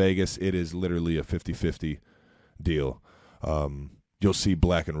it's in Vegas, it is literally a 50-50 deal. You'll see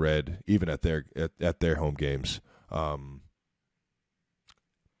black and red even at their home games.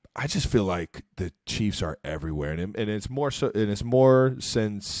 I just feel like the Chiefs are everywhere, and it's more so, and it's more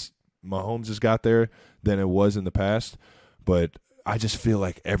since Mahomes has got there than it was in the past. But I just feel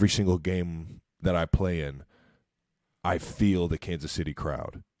like every single game that I play in, I feel the Kansas City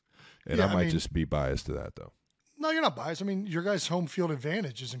crowd. And I might just be biased to that, though. No, you're not biased. I mean, your guys' home field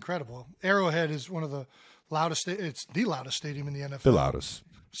advantage is incredible. Arrowhead is one of the loudest. It's the loudest stadium in the NFL. The loudest.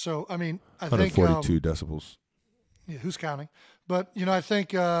 So, I mean, I 142 think 142 decibels. Yeah, who's counting? But I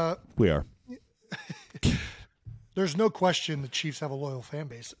think we are. There's no question the Chiefs have a loyal fan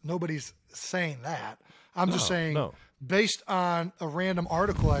base. Nobody's saying that. I'm just saying, based on a random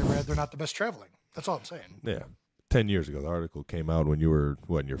article I read, they're not the best traveling. That's all I'm saying. Yeah. 10 years ago, the article came out when you were,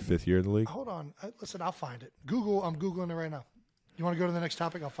 in your 5th year in the league? Hold on. Listen, I'll find it. Google. I'm Googling it right now. You want to go to the next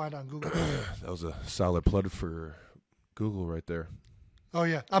topic? I'll find it on Google. That was a solid plug for Google right there. Oh,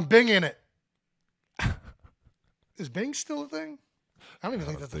 yeah. I'm Binging it. Is Bing still a thing? I don't even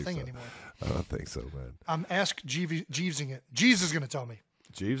think that's a thing anymore. I don't think so, man. I'm Ask Jeevesing it. Jeeves is going to tell me.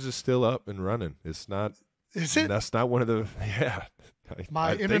 Jeeves is still up and running. It's not. Is it? That's not one of the. Yeah.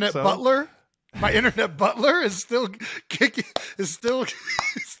 My internet butler. My internet butler is still kicking. Is still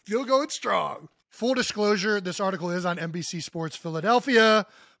going strong. Full disclosure: this article is on NBC Sports Philadelphia,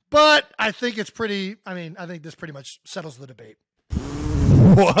 but I think it's pretty. I mean, I think this pretty much settles the debate.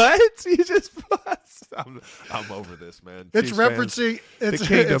 What? You just I'm over this, man. It's Chiefs referencing fans, the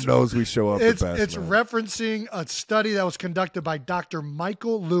kingdom knows we show up the best. It's referencing a study that was conducted by Dr.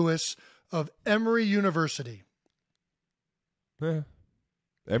 Michael Lewis of Emory University. Yeah.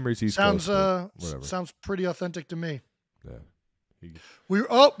 Emory's East Coast. Sounds pretty authentic to me. Yeah.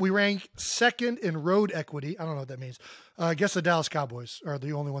 We rank second in road equity. I don't know what that means. I guess the Dallas Cowboys are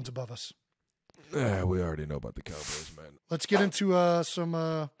the only ones above us. Yeah, we already know about the Cowboys, man. Let's get into some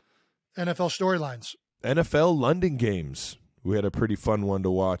NFL storylines. NFL London games. We had a pretty fun one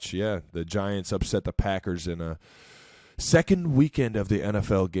to watch. Yeah, the Giants upset the Packers in a second weekend of the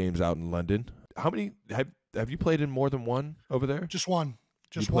NFL games out in London. How many have you played in more than one over there? Just one.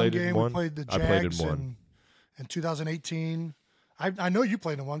 Just one game. We played the Jags I played in one. In 2018. I know you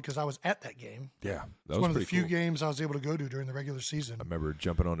played in one because I was at that game. Yeah, that was one of the few games I was able to go to during the regular season. I remember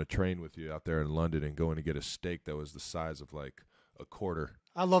jumping on a train with you out there in London and going to get a steak that was the size of like a quarter.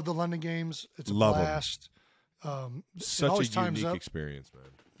 I love the London games. It's a blast. Such a unique experience, man.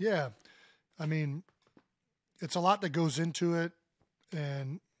 Yeah, I mean, it's a lot that goes into it,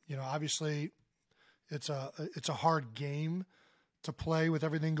 and obviously, it's a hard game to play with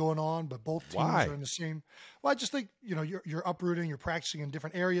everything going on, but both teams are in the same. Well, I just think you're uprooting, you're practicing in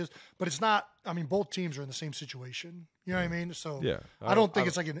different areas, but it's not. I mean, both teams are in the same situation. You know what I mean? So yeah, I don't think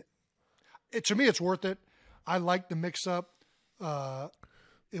it's like to me, it's worth it. I like the mix up.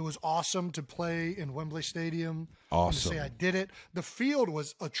 It was awesome to play in Wembley Stadium. Awesome. And to say I did it. The field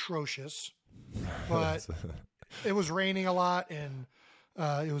was atrocious, but it was raining a lot and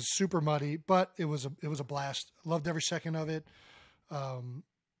it was super muddy. But it was a blast. Loved every second of it.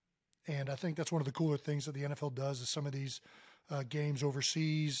 And I think that's one of the cooler things that the NFL does is some of these games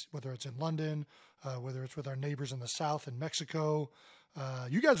overseas, whether it's in London, whether it's with our neighbors in the South in Mexico.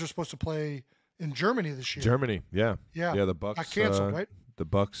 You guys are supposed to play in Germany this year. Germany, yeah. The Bucks got canceled, right? The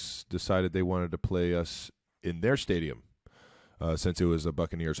Bucks decided they wanted to play us in their stadium since it was a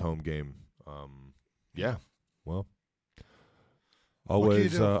Buccaneers home game. Yeah, well.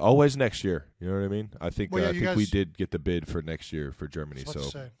 Always next year. You know what I mean? I think we did get the bid for next year for Germany.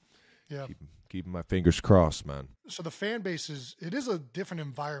 So yeah, keeping my fingers crossed, man. So the fan base is a different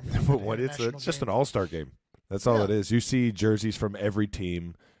environment. It's just an all-star game. That's all it is. You see jerseys from every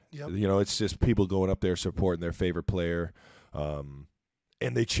team. Yep. You know, it's just people going up there supporting their favorite player.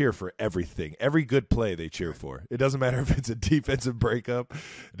 And they cheer for everything. Every good play they cheer for. It doesn't matter if it's a defensive breakup.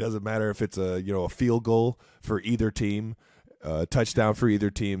 It doesn't matter if it's a field goal for either team, touchdown for either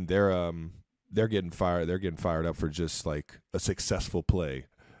team. They're getting fired. They're getting fired up for just like a successful play.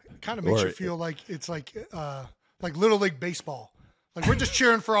 It kind of makes you feel like it's like Little League baseball. Like we're just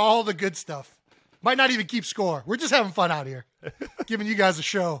cheering for all the good stuff. Might not even keep score. We're just having fun out here, giving you guys a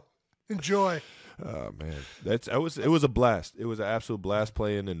show. Enjoy. Oh man, it was a blast. It was an absolute blast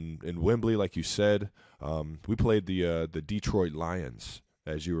playing in Wembley, like you said. We played the Detroit Lions,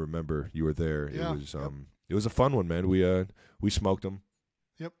 as you remember. You were there. Yeah, it was a fun one, man. We smoked them.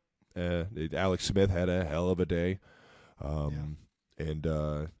 Yep. Alex Smith had a hell of a day, and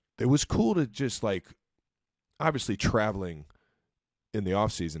it was cool to just like, obviously traveling in the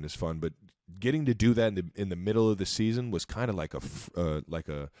off season is fun, but getting to do that in the middle of the season was kind of like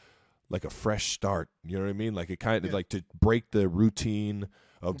a fresh start. You know what I mean? Like it kind of like to break the routine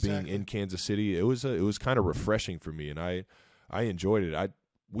of being in Kansas City. It was kind of refreshing for me, and I enjoyed it.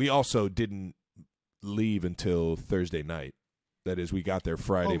 We also didn't leave until Thursday night. That is, we got there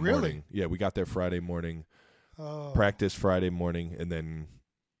Friday morning. Yeah, we got there Friday morning. Practice Friday morning, and then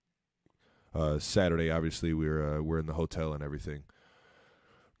Saturday, obviously, we're in the hotel and everything.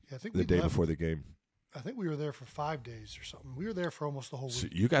 Yeah, I think the day before the game. I think we were there for 5 days or something. We were there for almost the whole week. So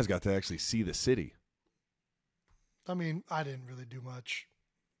you guys got to actually see the city. I mean, I didn't really do much.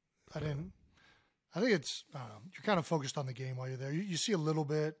 I think it's, I don't know, you're kind of focused on the game while you're there. You see a little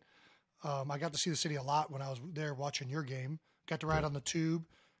bit. I got to see the city a lot when I was there watching your game. Got to ride on the tube.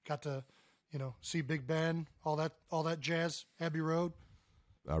 Got to, see Big Ben, all that jazz, Abbey Road.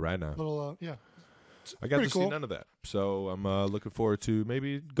 All right now. Yeah. I got to see none of that. So I'm looking forward to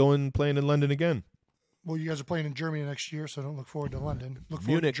maybe playing in London again. Well, you guys are playing in Germany next year, so don't look forward to London. Look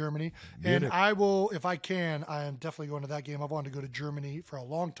forward to Germany. And I will, if I can, I am definitely going to that game. I've wanted to go to Germany for a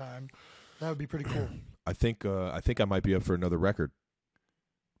long time. That would be pretty cool. I think I might be up for another record.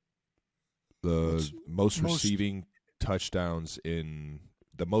 The most receiving touchdowns in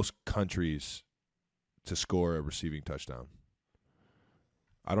the most countries to score a receiving touchdown.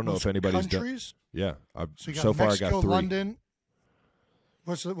 I don't know if anybody's countries? Yeah. So far Mexico, I got 3. London.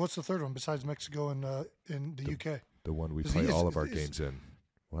 What's the third one besides Mexico and in the UK? The one we play all of our games in.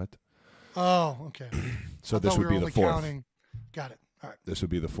 What? Oh, okay. So this would be the 4th. Counting. Got it. All right. This would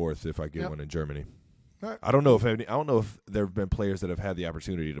be the 4th if I get one in Germany. All right. I don't know if there have been players that have had the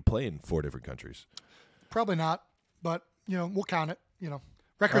opportunity to play in 4 different countries. Probably not, but we'll count it.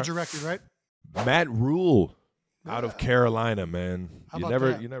 Record's a record, right? Matt Rule out of Carolina, man. You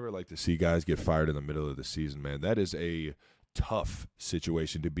that? never like to see guys get fired in the middle of the season, man. That is a tough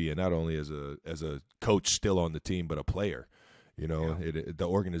situation to be in, not only as a coach still on the team, but a player. The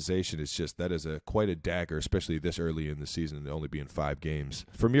organization is just quite a dagger, especially this early in the season, only being 5 games.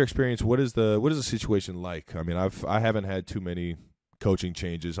 From your experience, what is the situation like? I mean, I haven't had too many coaching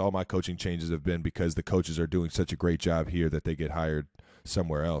changes. All my coaching changes have been because the coaches are doing such a great job here that they get hired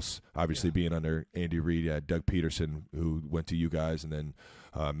somewhere else. Obviously, being under Andy Reid, you had Doug Peterson, who went to you guys, and then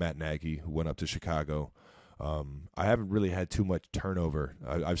Matt Nagy, who went up to Chicago. I haven't really had too much turnover.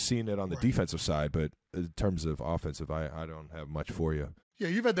 I've seen it on the defensive side, but in terms of offensive, I don't have much for you. Yeah,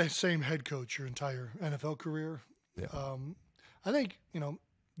 you've had that same head coach your entire NFL career. Yeah. I think,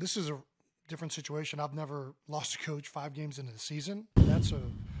 this is a different situation. I've never lost a coach 5 games into the season. That's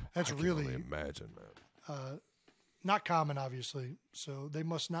really only imagine, man. Not common, obviously. So they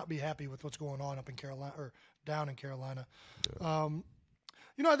must not be happy with what's going on up in Carolina or down in Carolina. Yeah.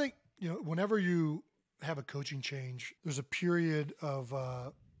 I think, whenever you have a coaching change, there's a period of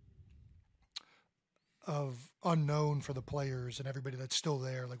unknown for the players and everybody that's still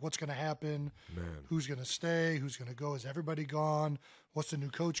there. Like, what's going to happen? Man. Who's going to stay? Who's going to go? Is everybody gone? What's the new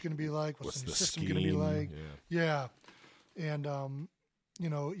coach going to be like? What's the new system going to be like? Yeah. And,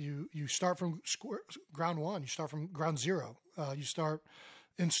 you start from ground one. You start from ground zero. You start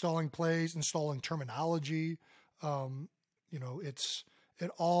installing plays, installing terminology.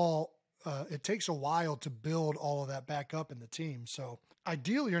 It takes a while to build all of that back up in the team. So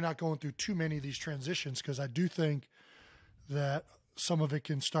ideally, you're not going through too many of these transitions, because I do think that some of it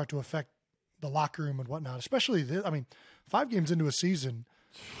can start to affect the locker room and whatnot, especially 5 games into a season.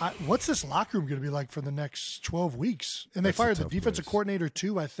 What's this locker room going to be like for the next 12 weeks? And they fired the defensive coordinator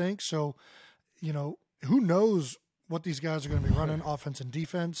too, I think. So, who knows what these guys are going to be running, offense and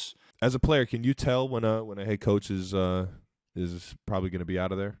defense. As a player, can you tell when a head coach is probably going to be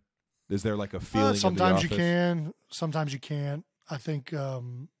out of there? Is there like a feeling? Sometimes you can, sometimes you can't. I think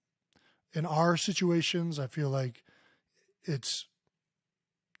in our situations, I feel like it's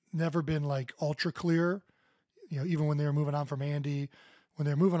never been like ultra clear. Even when they were moving on from Andy, when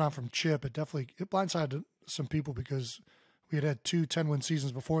they were moving on from Chip, it blindsided some people because we had 2 10-win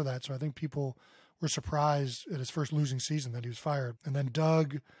seasons before that. So I think people were surprised at his first losing season that he was fired. And then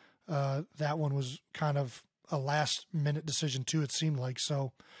Doug, that one was kind of a last-minute decision too, it seemed like.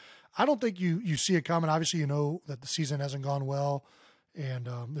 So I don't think you see it coming. Obviously, that the season hasn't gone well, and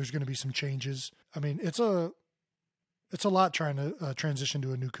there's going to be some changes. I mean, it's a lot trying to transition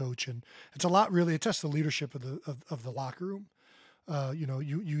to a new coach, and it's a lot really. It tests the leadership of the locker room.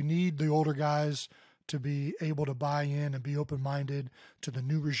 You need the older guys to be able to buy in and be open-minded to the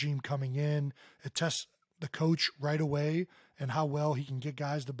new regime coming in. It tests the coach right away and how well he can get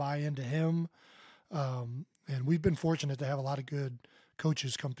guys to buy into him. And we've been fortunate to have a lot of good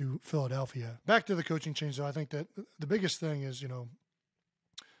coaches come through Philadelphia. Back to the coaching change, though, I think that the biggest thing is, the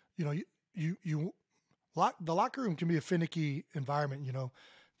locker room can be a finicky environment.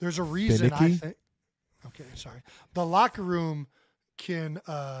 There's a reason Finicky? I think. Okay, sorry. The locker room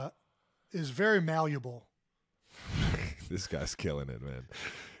is very malleable. This guy's killing it, man.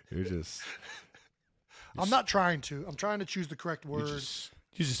 I'm not trying to. I'm trying to choose the correct word.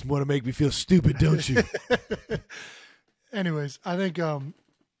 You just want to make me feel stupid, don't you? Anyways, I think the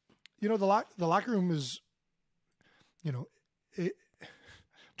locker room is,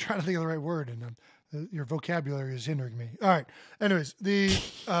 trying to think of the right word, and your vocabulary is hindering me. All right. Anyways,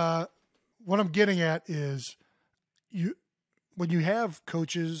 what I'm getting at is when you have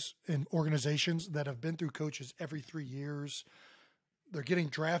coaches and organizations that have been through coaches every 3 years, they're getting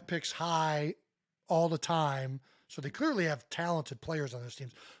draft picks high all the time. So they clearly have talented players on those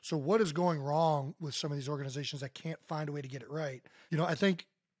teams. So what is going wrong with some of these organizations that can't find a way to get it right? I think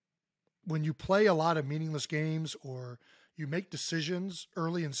when you play a lot of meaningless games or you make decisions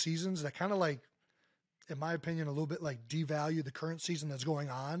early in seasons that kind of like, in my opinion, a little bit like devalue the current season that's going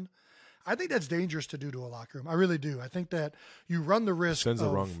on, I think that's dangerous to do to a locker room. I really do. I think that you run the risk. Sends the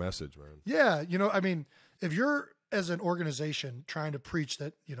wrong message, man. Yeah. If you're as an organization trying to preach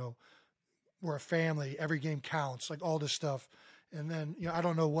that, we're a family, every game counts, like all this stuff. And then, I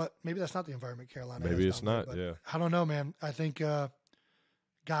don't know maybe that's not the environment Carolina has. Maybe it's not, yeah. I don't know, man. I think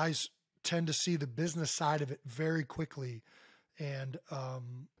guys tend to see the business side of it very quickly. And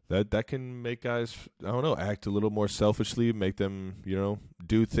that can make guys, I don't know, act a little more selfishly, make them,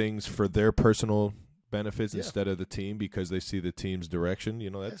 do things for their personal benefits instead of the team because they see the team's direction.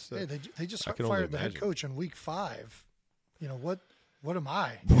 That's they just fired the head coach in week 5. What am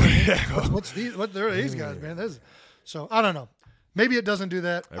I? What are these guys, man? So I don't know. Maybe it doesn't do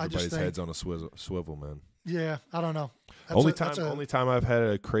that. Everybody's head's on a swivel, man. Yeah, I don't know. Only time I've had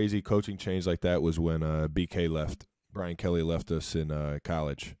a crazy coaching change like that was when BK left. Brian Kelly left us in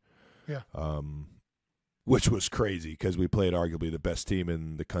college. Yeah. Which was crazy because we played arguably the best team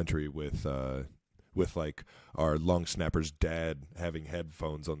in the country with like our long snapper's dad having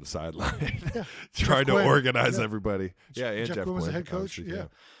headphones on the sideline, trying to organize everybody. Yeah, and Jeff Quinn was the head coach. Yeah.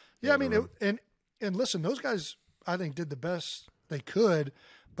 I mean, and listen, those guys I think did the best they could,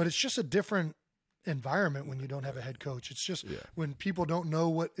 but it's just a different environment when you don't have a head coach. It's just when people don't know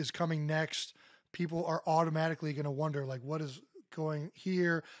what is coming next, people are automatically going to wonder like, what is going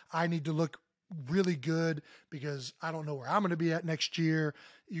here? I need to look really good because I don't know where I'm going to be at next year.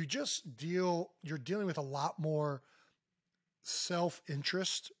 You're dealing with a lot more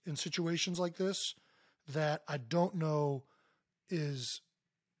self-interest in situations like this that I don't know is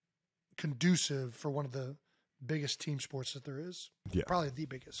conducive for one of the biggest team sports that there is. Yeah. Probably the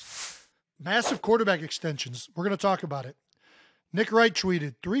biggest. Massive quarterback extensions. We're going to talk about it. Nick Wright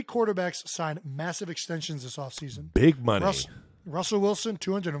tweeted, 3 quarterbacks signed massive extensions this offseason. Big money. Russell Wilson,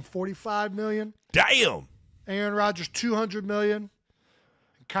 $245 million. Damn. Aaron Rodgers, $200 million.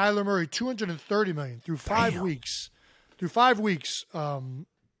 And Kyler Murray, $230 million through 5 weeks. Through 5 weeks, I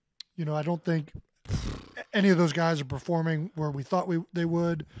don't think any of those guys are performing where we thought they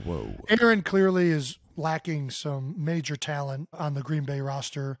would. Whoa. Aaron clearly is lacking some major talent on the Green Bay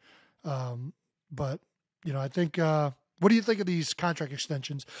roster. But, I think what do you think of these contract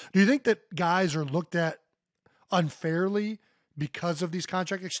extensions? Do you think that guys are looked at unfairly because of these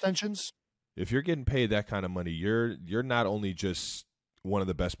contract extensions? If you're getting paid that kind of money, you're not only just one of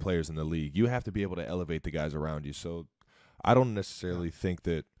the best players in the league. You have to be able to elevate the guys around you. So I don't necessarily think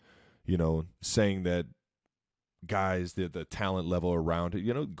that, saying that guys, the talent level around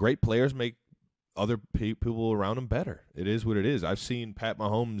it, great players make other people around them better. It is what it is. I've seen Pat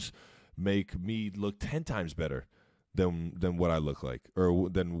Mahomes make me look 10 times better than what I look like or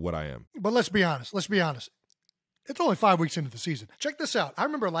than what I am. But let's be honest. It's only 5 weeks into the season. Check this out. I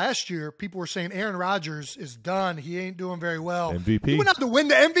remember last year, people were saying Aaron Rodgers is done. He ain't doing very well. MVP. He went out to win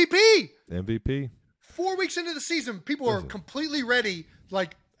the MVP. MVP. 4 weeks into the season, people are completely ready.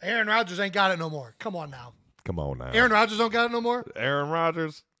 Like, Aaron Rodgers ain't got it no more. Come on now. Come on now. Aaron Rodgers don't got it no more? Aaron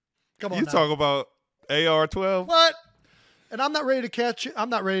Rodgers. Come on You now. talk about AR-12? What? And I'm not ready to catch it. I'm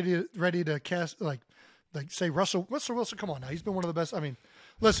not ready to cast, like say Russell Wilson. Come on now. He's been one of the best. I mean,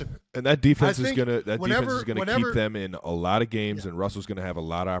 listen. And that defense is gonna whenever- keep them in a lot of games, and Russell's gonna have a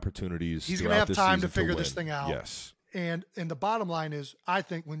lot of opportunities. He's going to have time to figure win. this thing out. Yes. And the bottom line is, I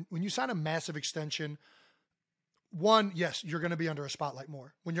think when you sign a massive extension, one, yes, you're going to be under a spotlight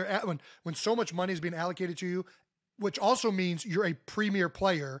more. When you're when so much money is being allocated to you, which also means you're a premier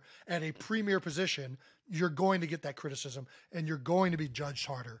player at a premier position, you're going to get that criticism and you're going to be judged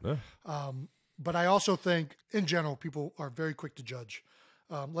harder. Yeah. But I also think, in general, people are very quick to judge.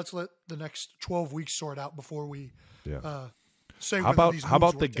 Let's let the next 12 weeks sort out before we say How whether these about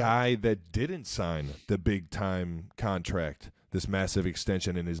moves the worked out. guy that didn't sign the big time contract, this massive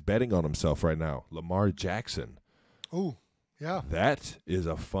extension, and is betting on himself right now, Lamar Jackson? Oh, yeah. That is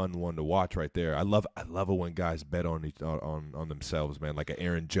a fun one to watch right there. I love it when guys bet on themselves, man. Like an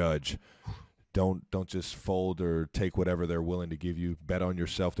Aaron Judge. Don't just fold or take whatever they're willing to give you. Bet on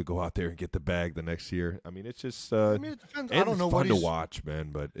yourself to go out there and get the bag the next year. I mean, it's just it depends. I don't know fun what to he's watch,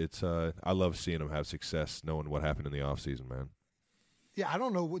 man. But it's I love seeing him have success, knowing what happened in the offseason, man. Yeah, I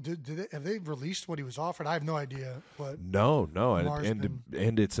don't know. Have they released what he was offered? I have no idea. No, Lamar's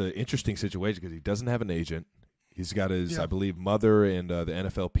and it's an interesting situation because he doesn't have an agent. He's got his, Yeah. I believe, mother and the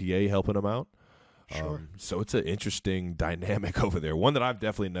NFLPA helping him out. Sure. So it's an interesting dynamic over there. One that I've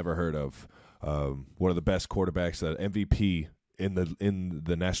definitely never heard of. One of the best quarterbacks, MVP in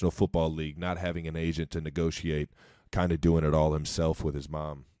the National Football League, not having an agent to negotiate, kind of doing it all himself with his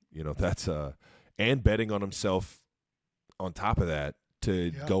mom. You know, that's and betting on himself on top of that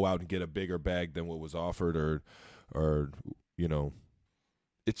to go out and get a bigger bag than what was offered, or you know,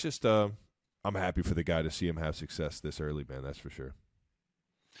 it's just I'm happy for the guy to see him have success this early, man. That's for sure.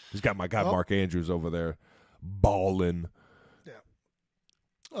 He's got my guy Mark Andrews over there balling.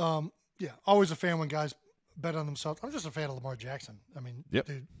 Yeah. Yeah. Always a fan when guys bet on themselves. I'm just a fan of Lamar Jackson. I mean,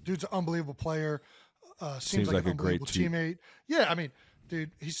 dude's an unbelievable player. Seems like an a great unbelievable teammate. Yeah. I mean,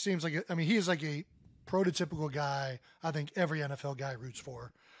 dude, he seems like he is like a prototypical guy. I think every NFL guy roots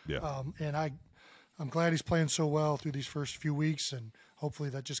for. Yeah. And I'm glad he's playing so well through these first few weeks, and hopefully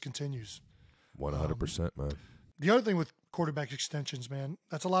that just continues. 100%, man. The other thing with quarterback extensions, man,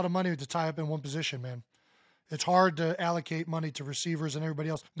 that's a lot of money to tie up in one position, man. It's hard to allocate money to receivers and everybody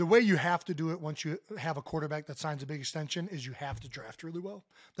else. The way you have to do it once you have a quarterback that signs a big extension is you have to draft really well.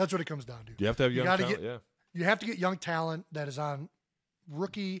 That's what it comes down to. You have to have young talent, You have to get young talent that is on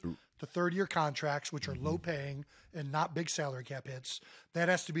rookie to third-year contracts, which are low-paying and not big salary cap hits. That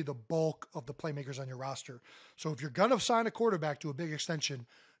has to be the bulk of the playmakers on your roster. So if you're going to sign a quarterback to a big extension,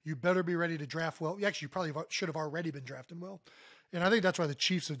 you better be ready to draft well. Actually, you probably should have already been drafting well. And I think that's why the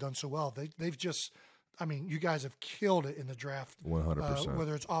Chiefs have done so well. They've just – I mean, you guys have killed it in the draft, 100%.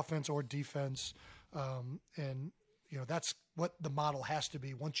 Whether it's offense or defense. And, you know, that's what the model has to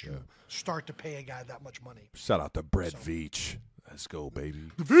be once you start to pay a guy that much money. Shout out to Brett Veach. Let's go, baby.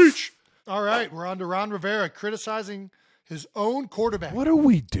 The Veach! All right, we're on to Ron Rivera criticizing his own quarterback. What are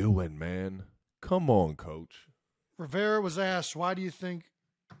we doing, man? Come on, coach. Rivera was asked, why do you think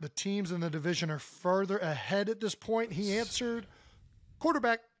the teams in the division are further ahead at this point? He answered,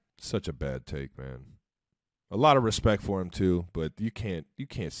 quarterback. Such a bad take, man. A lot of respect for him too, but you can't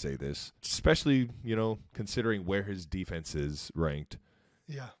say this, especially, you know, considering where his defense is ranked.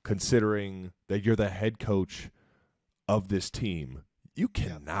 Yeah. Considering that you're the head coach of this team, you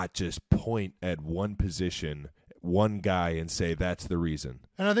cannot just point at one position, one guy, and say that's the reason.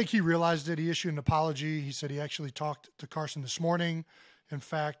 And I think he realized it. He issued an apology. He said he actually talked to Carson this morning. In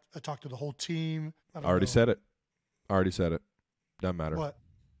fact, I talked to the whole team. I already said it. Doesn't matter. What?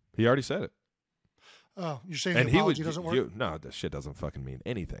 He already said it. Oh, you're saying the apology doesn't work? No, that shit doesn't fucking mean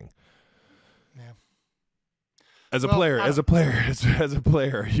anything. Yeah. As a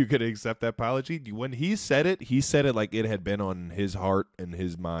player, you could accept that apology. When he said it like it had been on his heart and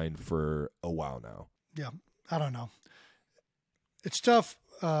his mind for a while now. Yeah, I don't know. It's tough.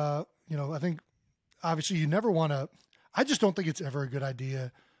 You know, I think obviously you never want to. I just don't think it's ever a good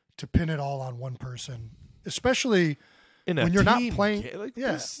idea to pin it all on one person, especially when you're not playing. Like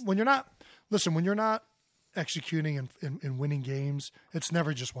when you're not. Listen, when you're not executing and winning games, it's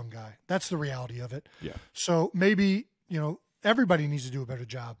never just one guy. That's the reality of it. Yeah. So maybe, you know, everybody needs to do a better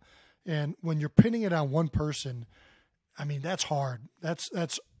job. And when you're pinning it on one person, I mean, that's hard. That's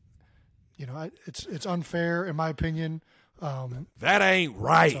it's unfair in my opinion. That ain't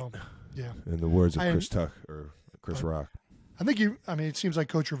right. So, yeah. In the words of Chris Rock. I think it seems like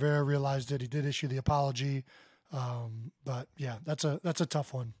Coach Rivera realized it. He did issue the apology. But yeah, that's a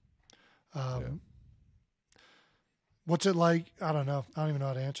tough one. What's it like? I don't know. I don't even know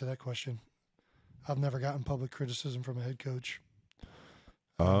how to answer that question. I've never gotten public criticism from a head coach.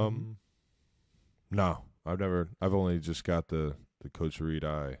 No, I've only just got the Coach Reed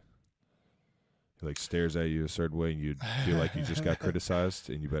eye. He like stares at you a certain way, and you feel like you just got criticized,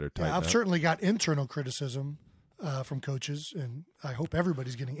 and you better tighten up. I've certainly got internal criticism from coaches, and I hope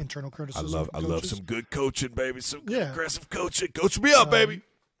everybody's getting internal criticism. I love some good coaching, baby. Some good aggressive coaching. Coach me up, baby.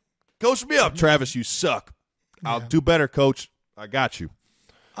 Coach me up, Travis. You suck. I'll do better, Coach. I got you.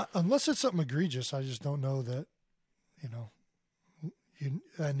 Unless it's something egregious, I just don't know that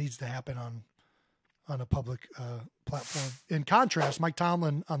that needs to happen on a public platform. In contrast, Mike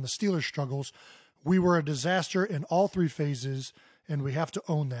Tomlin on the Steelers struggles. We were a disaster in all three phases, and we have to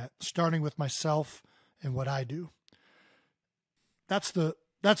own that, starting with myself and what I do. That's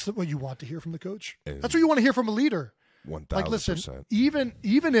what you want to hear from the coach. And that's what you want to hear from a leader. 1,000%. Like, listen,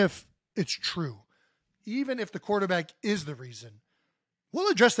 even if it's true, even if the quarterback is the reason,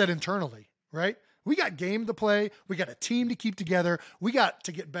 we'll address that internally, right? We got game to play. We got a team to keep together. We got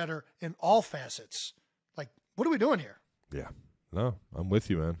to get better in all facets. Like, what are we doing here? Yeah. No, I'm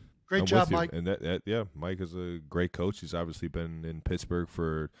with you, man. Great job, Mike. And Mike is a great coach. He's obviously been in Pittsburgh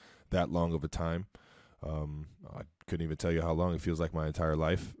for that long of a time. I couldn't even tell you how long. It feels like my entire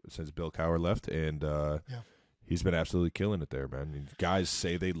life since Bill Cowher left, and he's been absolutely killing it there, man. And guys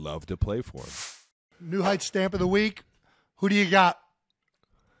say they love to play for him. New Heights stamp of the week. Who do you got?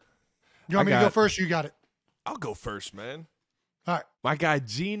 You want me to go first? Or you got it. I'll go first, man. All right. My guy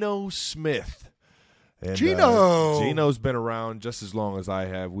Geno Smith. And, Geno's been around just as long as I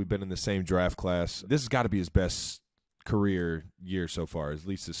have. We've been in the same draft class. This has got to be his best career year so far, at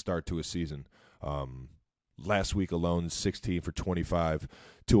least his start to a season. Last week alone, 16 for 25,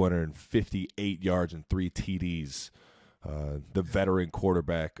 258 yards and 3 TDs. The veteran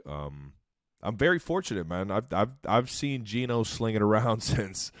quarterback. I'm very fortunate, man. I've seen Geno sling it around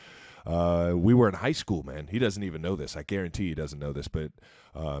since we were in high school, man. He doesn't even know this. I guarantee he doesn't know this. But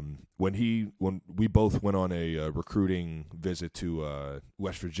when we both went on a recruiting visit to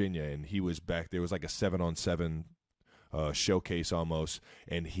West Virginia, and he was back there, was like a 7-on-7 showcase almost,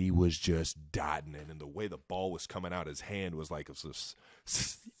 and he was just dotting it, and the way the ball was coming out his hand was like it was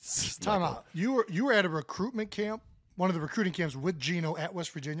just time out. You were at a recruitment camp, one of the recruiting camps with Geno at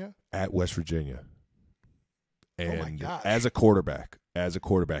West Virginia. At West Virginia, and oh my gosh. as a quarterback,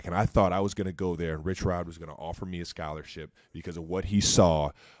 and I thought I was going to go there, and Rich Rod was going to offer me a scholarship because of what he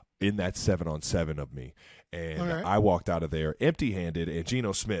saw in that 7-on-7 of me. And I walked out of there empty-handed, and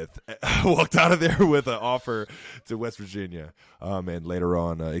Geno Smith walked out of there with an offer to West Virginia, and later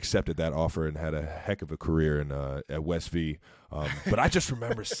on accepted that offer and had a heck of a career at West V. But I just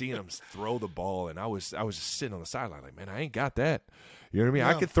remember seeing him throw the ball, and I was just sitting on the sideline like, man, I ain't got that. You know what I mean? No.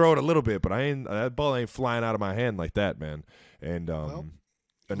 I could throw it a little bit, but that ball ain't flying out of my hand like that, man. And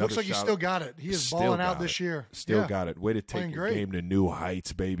it looks like he still got it. He is balling out this year. Still got it. Way to take your game to new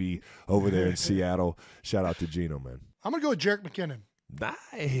heights, baby, over there in Seattle. Shout out to Geno, man. I'm going to go with Jerick McKinnon.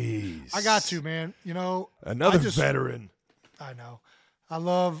 Nice. I got to, man. Another veteran. I know. I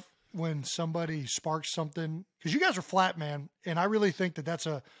love when somebody sparks something, because you guys are flat, man. And I really think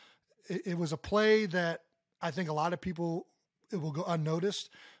that it was a play that I think a lot of people, it will go unnoticed.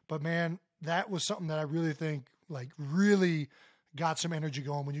 But, man, that was something that I really think, really – got some energy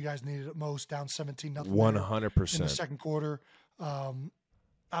going when you guys needed it most, down 17-0. 100%. In the second quarter.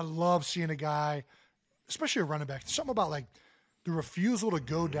 I love seeing a guy, especially a running back, something about the refusal to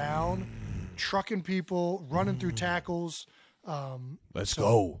go down, trucking people, running through tackles. Let's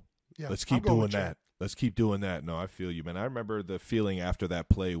go. Yeah, let's keep doing that. Let's keep doing that. No, I feel you, man. I remember the feeling after that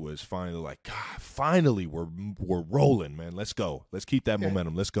play was finally God, finally we're rolling, man. Let's go. Let's keep that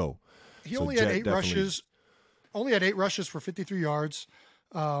momentum. Let's go. He only had 8 rushes. Only had 8 rushes for 53 yards.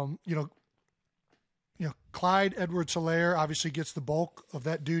 Clyde Edwards-Helaire obviously gets the bulk of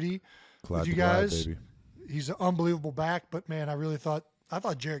that duty. Clyde with you guys. Baby. He's an unbelievable back, but man, I thought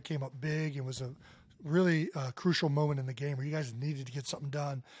Jerick came up big and was a really crucial moment in the game where you guys needed to get something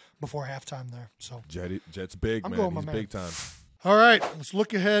done before halftime there. So Jet's big, man. He's big time. All right, let's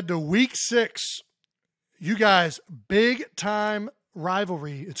look ahead to Week 6. You guys, big time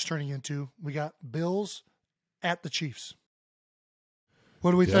rivalry it's turning into. We got Bills at the Chiefs.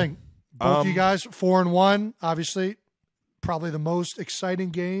 What do we think? Both you guys 4-1, obviously, probably the most exciting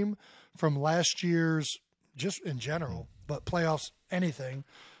game from last year's, just in general, but playoffs, anything.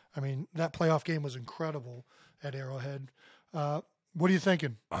 I mean, that playoff game was incredible at Arrowhead. What are you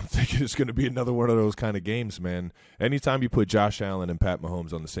thinking? I'm thinking it's going to be another one of those kind of games, man. Anytime you put Josh Allen and Pat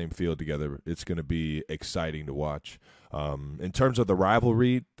Mahomes on the same field together, it's going to be exciting to watch. In terms of the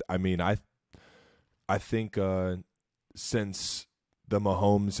rivalry, I mean, I think since the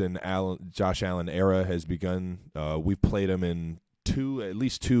Mahomes and Josh Allen era has begun, we've played them in at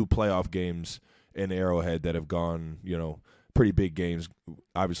least two playoff games in Arrowhead that have gone, pretty big games.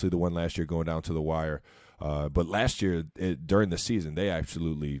 Obviously, the one last year going down to the wire. But last year, during the season, they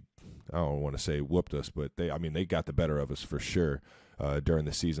absolutely, I don't want to say whooped us, but they got the better of us for sure during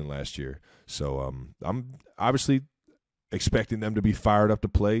the season last year. So I'm obviously expecting them to be fired up to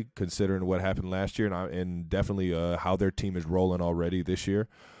play, considering what happened last year, and definitely how their team is rolling already this year.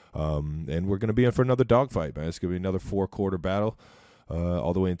 And we're going to be in for another dogfight, man. It's going to be another 4-quarter battle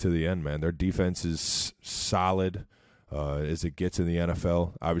all the way into the end, man. Their defense is solid as it gets in the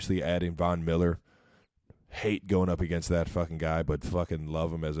NFL. Obviously, adding Von Miller. Hate going up against that fucking guy, but fucking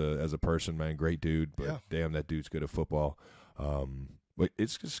love him as a person, man. Great dude, but damn, that dude's good at football. But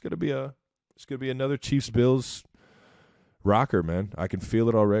it's just gonna be another Chiefs Bills rocker, man. I can feel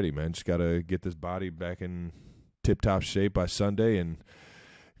it already, man. Just gotta get this body back in tip top shape by Sunday and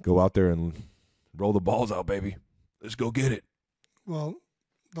go out there and roll the balls out, baby. Let's go get it. Well,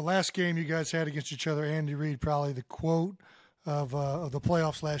 the last game you guys had against each other, Andy Reid, probably the quote of the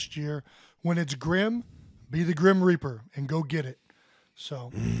playoffs last year: "When it's grim, be the Grim Reaper and go get it." So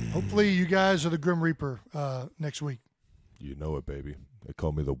hopefully you guys are the Grim Reaper next week. You know it, baby. They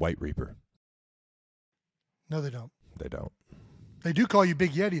call me the White Reaper. No, they don't. They don't. They do call you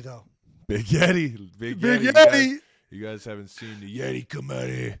Big Yeti, though. Big Yeti. Big Yeti. You guys haven't seen the Yeti come out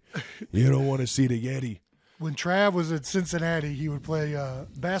here. You don't want to see the Yeti. When Trav was at Cincinnati, he would play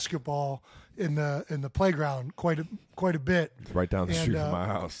basketball in the playground quite a bit. It's right down the street from my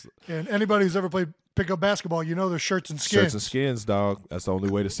house. And anybody who's ever played pickup basketball, they're shirts and skins. Shirts and skins, dog. That's the only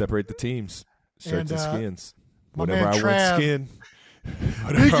way to separate the teams. Shirts and skins. Whenever I wear skin.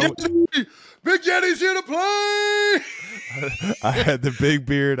 Big Yeti's here to play. I had the big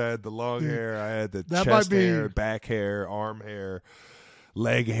beard. I had the long hair. I had the chest hair, back hair, arm hair,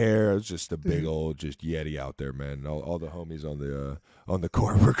 leg hair. It was just a big old Yeti out there, man. All the homies on the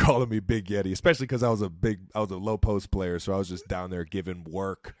court were calling me Big Yeti, especially because I was a low post player, so I was just down there giving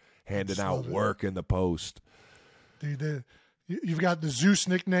work, handing out work in the post. Dude, you've got the Zeus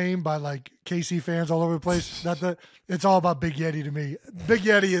nickname by like KC fans all over the place. It's all about Big Yeti to me. Big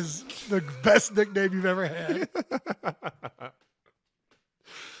Yeti is the best nickname you've ever had.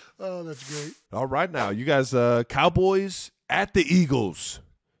 Oh, that's great. All right, now you guys, Cowboys at the Eagles.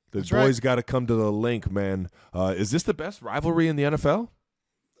 The boys got to come to the link, man. Is this the best rivalry in the NFL?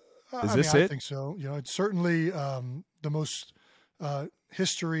 Is this it? I think so. It's certainly the most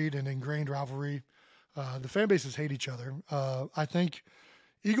historied and ingrained rivalry. The fan bases hate each other. I think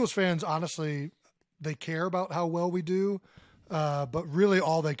Eagles fans, honestly, they care about how well we do, but really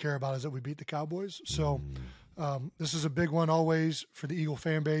all they care about is that we beat the Cowboys. So this is a big one always for the Eagle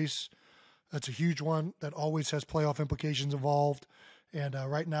fan base. That's a huge one that always has playoff implications involved. And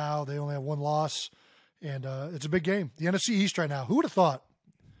right now they only have one loss, and it's a big game. The NFC East right now. Who would have thought?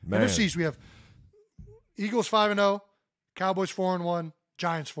 Man. NFC East, we have Eagles 5-0, Cowboys 4-1,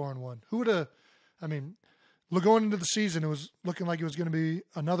 Giants 4-1. Who would have? I mean, going into the season, it was looking like it was going to be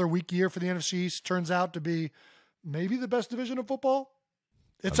another weak year for the NFC East. Turns out to be maybe the best division of football.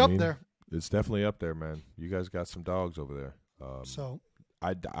 It's up there. It's definitely up there, man. You guys got some dogs over there.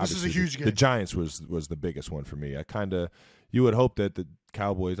 This is a huge game. The Giants was the biggest one for me. You would hope that the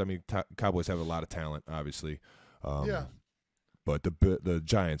Cowboys. I mean, Cowboys have a lot of talent, obviously. Yeah. But the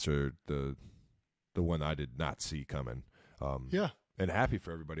Giants are the one I did not see coming. Yeah. And happy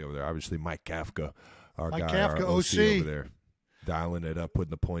for everybody over there. Obviously, Mike Kafka, our OC over there, dialing it up,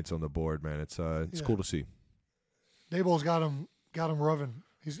 putting the points on the board, man. It's cool to see. Daboll's got him rubbing.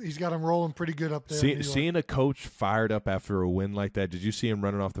 He's got him rolling pretty good up there. Seeing a coach fired up after a win like that. Did you see him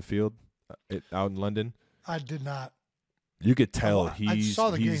running off the field out in London? I did not. You could tell he's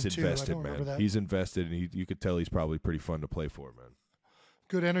invested, man. He's invested, and you could tell he's probably pretty fun to play for, man.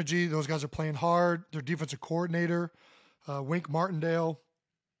 Good energy. Those guys are playing hard. Their defensive coordinator, Wink Martindale,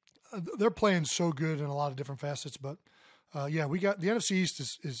 they're playing so good in a lot of different facets. But we got the NFC East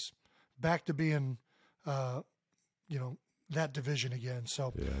is back to being, that division again.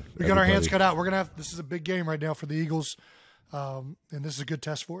 So we got our hands cut out. We're gonna have this is a big game right now for the Eagles, and this is a good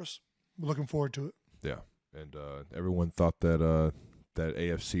test for us. We're looking forward to it. Yeah, and everyone thought that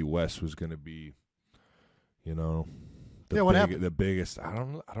AFC West was going to be, What happened? The biggest. I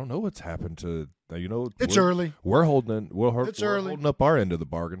don't know what's happened to. It's early. We're holding. We're early. holding up our end of the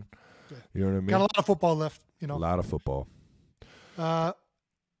bargain. Yeah. You know what I mean? Got a lot of football left. A lot of football.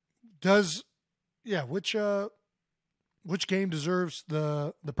 Which game deserves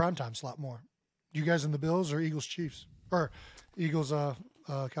the primetime slot more? You guys in the Bills or Eagles Chiefs or Eagles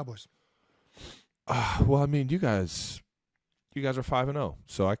Cowboys? Well, I mean, you guys are 5-0,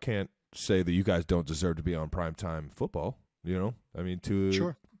 so I can't say that you guys don't deserve to be on primetime football. I mean,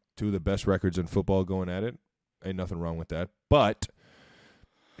 two of the best records in football going at it. Ain't nothing wrong with that. But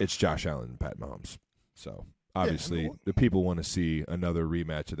it's Josh Allen and Pat Mahomes. So obviously the people want to see another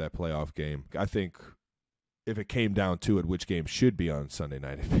rematch of that playoff game. I think if it came down to it, which game should be on Sunday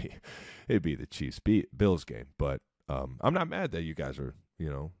night, it'd be the Chiefs Bills game. But I'm not mad that you guys are,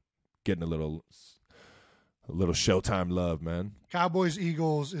 getting a little Showtime love, man. Cowboys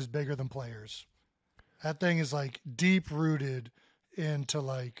Eagles is bigger than players. That thing is like deep rooted into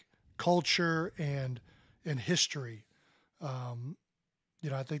like culture and history.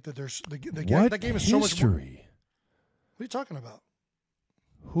 I think that there's that game is so much more. What are you talking about?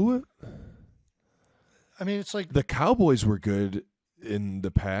 Who? I mean, it's like the Cowboys were good in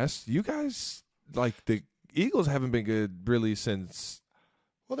the past. You guys, like the Eagles, haven't been good really since.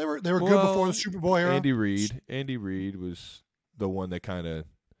 Well, they were good before the Super Bowl era. Andy Reid was the one that kind of,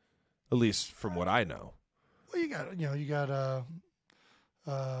 at least from what I know. Well, you got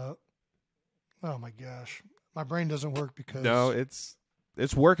oh my gosh, my brain doesn't work because no, it's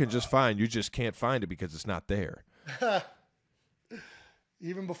working just fine. You just can't find it because it's not there.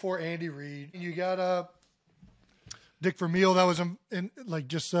 Even before Andy Reid, you got Dick Vermeil that was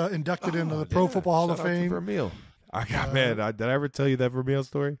inducted into the Pro Football Hall of Fame. Vermeil. Man, did I ever tell you that Vermeil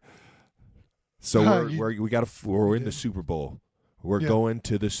story? So we're in the Super Bowl. We're going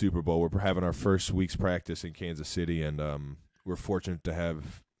to the Super Bowl. We're having our first week's practice in Kansas City, and we're fortunate to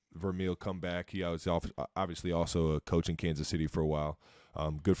have Vermeil come back. He was obviously also a coach in Kansas City for a while.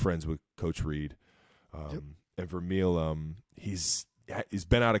 Good friends with Coach Reid. And Vermeil, he's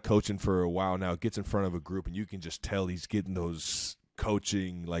been out of coaching for a while now. Gets in front of a group, and you can just tell he's getting those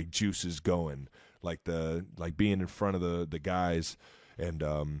coaching juices going, like being in front of the guys and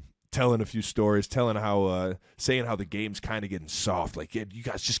telling a few stories, telling how saying how the game's kind of getting soft. Like, yeah, you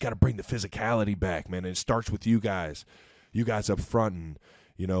guys just got to bring the physicality back, man. And it starts with you guys up front,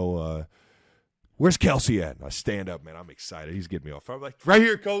 and where's Kelce at? And I stand up, man. I'm excited. He's getting me off. I'm like, right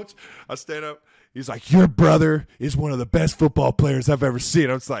here, coach. I stand up. He's like, your brother is one of the best football players I've ever seen.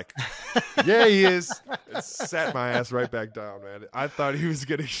 I was like, yeah, he is. And sat my ass right back down, man. I thought he was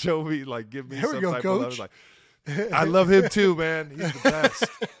going to show me, give me some type of love. I was like, I love him too, man. He's the best.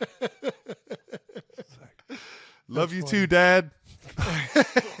 Love you too, Dad.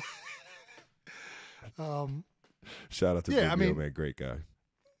 Shout out to Vermeil, man. Great guy.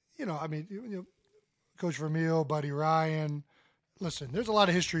 Coach Vermeil, Buddy Ryan. Listen, there's a lot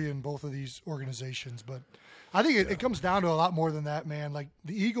of history in both of these organizations, but I think it comes down to a lot more than that, man. Like,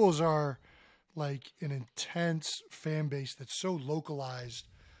 the Eagles are like an intense fan base that's so localized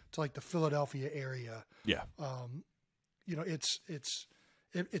to the Philadelphia area. Yeah.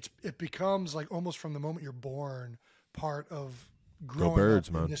 It becomes almost from the moment you're born part of growing Birds,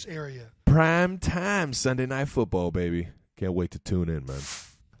 up man. In this area. Prime time Sunday Night Football, baby. Can't wait to tune in, man.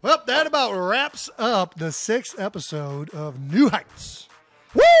 Well, that about wraps up the 6th episode of New Heights.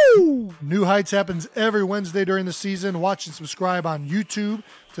 Woo! New Heights happens every Wednesday during the season. Watch and subscribe on YouTube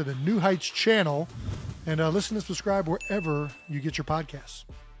to the New Heights channel, and listen and subscribe wherever you get your podcasts.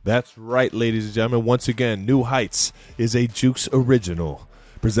 That's right, ladies and gentlemen. Once again, New Heights is a Jukes original,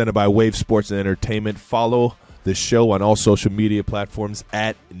 presented by Wave Sports and Entertainment. Follow the show on all social media platforms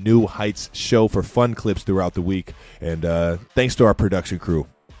at New Heights Show for fun clips throughout the week. And thanks to our production crew,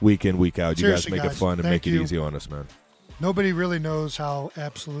 week in, week out. Seriously, you guys make it fun and make it easy on us, man. Nobody really knows how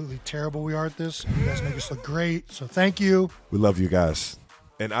absolutely terrible we are at this. You guys make us look great, so thank you. We love you guys.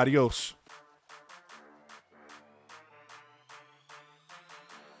 And adios.